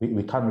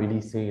 we can't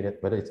really say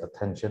that whether it's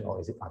attention or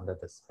is it under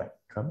the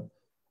spectrum.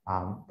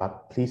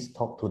 But please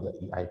talk to the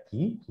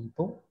EIP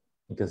people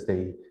because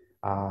they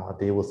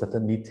will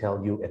certainly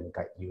tell you and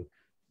guide you.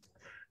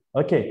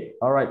 Okay,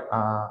 all right.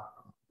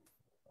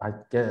 I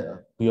guess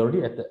we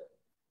already at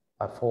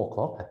 4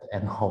 o'clock at the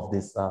end of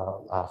this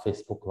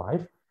Facebook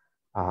Live.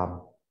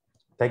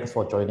 Thanks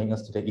for joining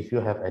us today. If you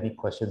have any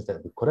questions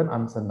that we couldn't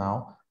answer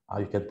now,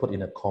 you can put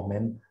in a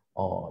comment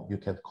or you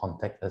can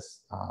contact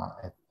us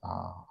at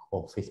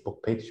our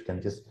Facebook page. You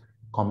can just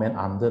comment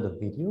under the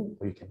video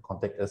or you can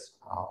contact us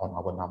on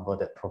our number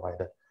that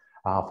provided.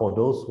 For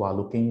those who are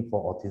looking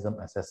for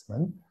autism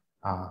assessment,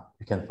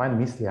 you can find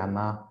Miss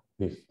Liyana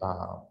with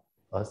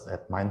us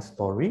at Mind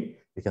Story.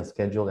 You can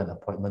schedule an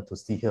appointment to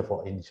see her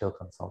for initial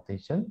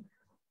consultation.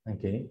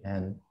 Okay,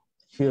 and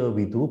here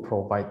we do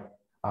provide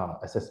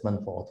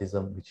assessment for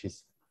autism, which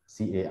is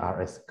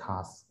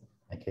CARS.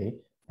 Okay,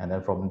 and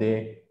then from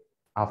there,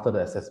 after the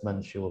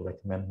assessment, she will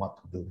recommend what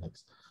to do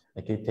next.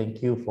 Okay,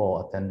 thank you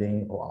for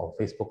attending our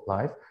Facebook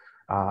Live.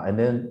 And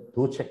then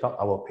do check out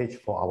our page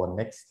for our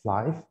next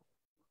live.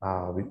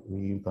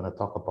 We're going to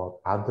talk about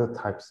other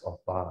types of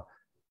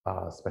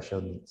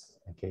special needs,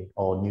 okay,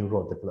 or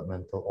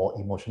neurodevelopmental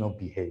or emotional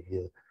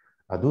behavior.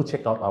 Do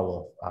check out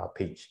our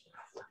page.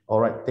 All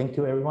right, thank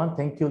you, everyone.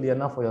 Thank you,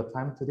 Liyana, for your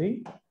time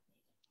today.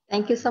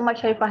 Thank you so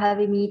much, Harry, for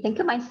having me. Thank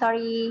you, Mind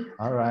Story.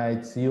 All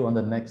right, see you on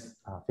the next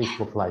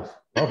Facebook Live.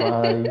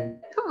 Bye-bye.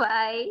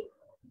 Bye.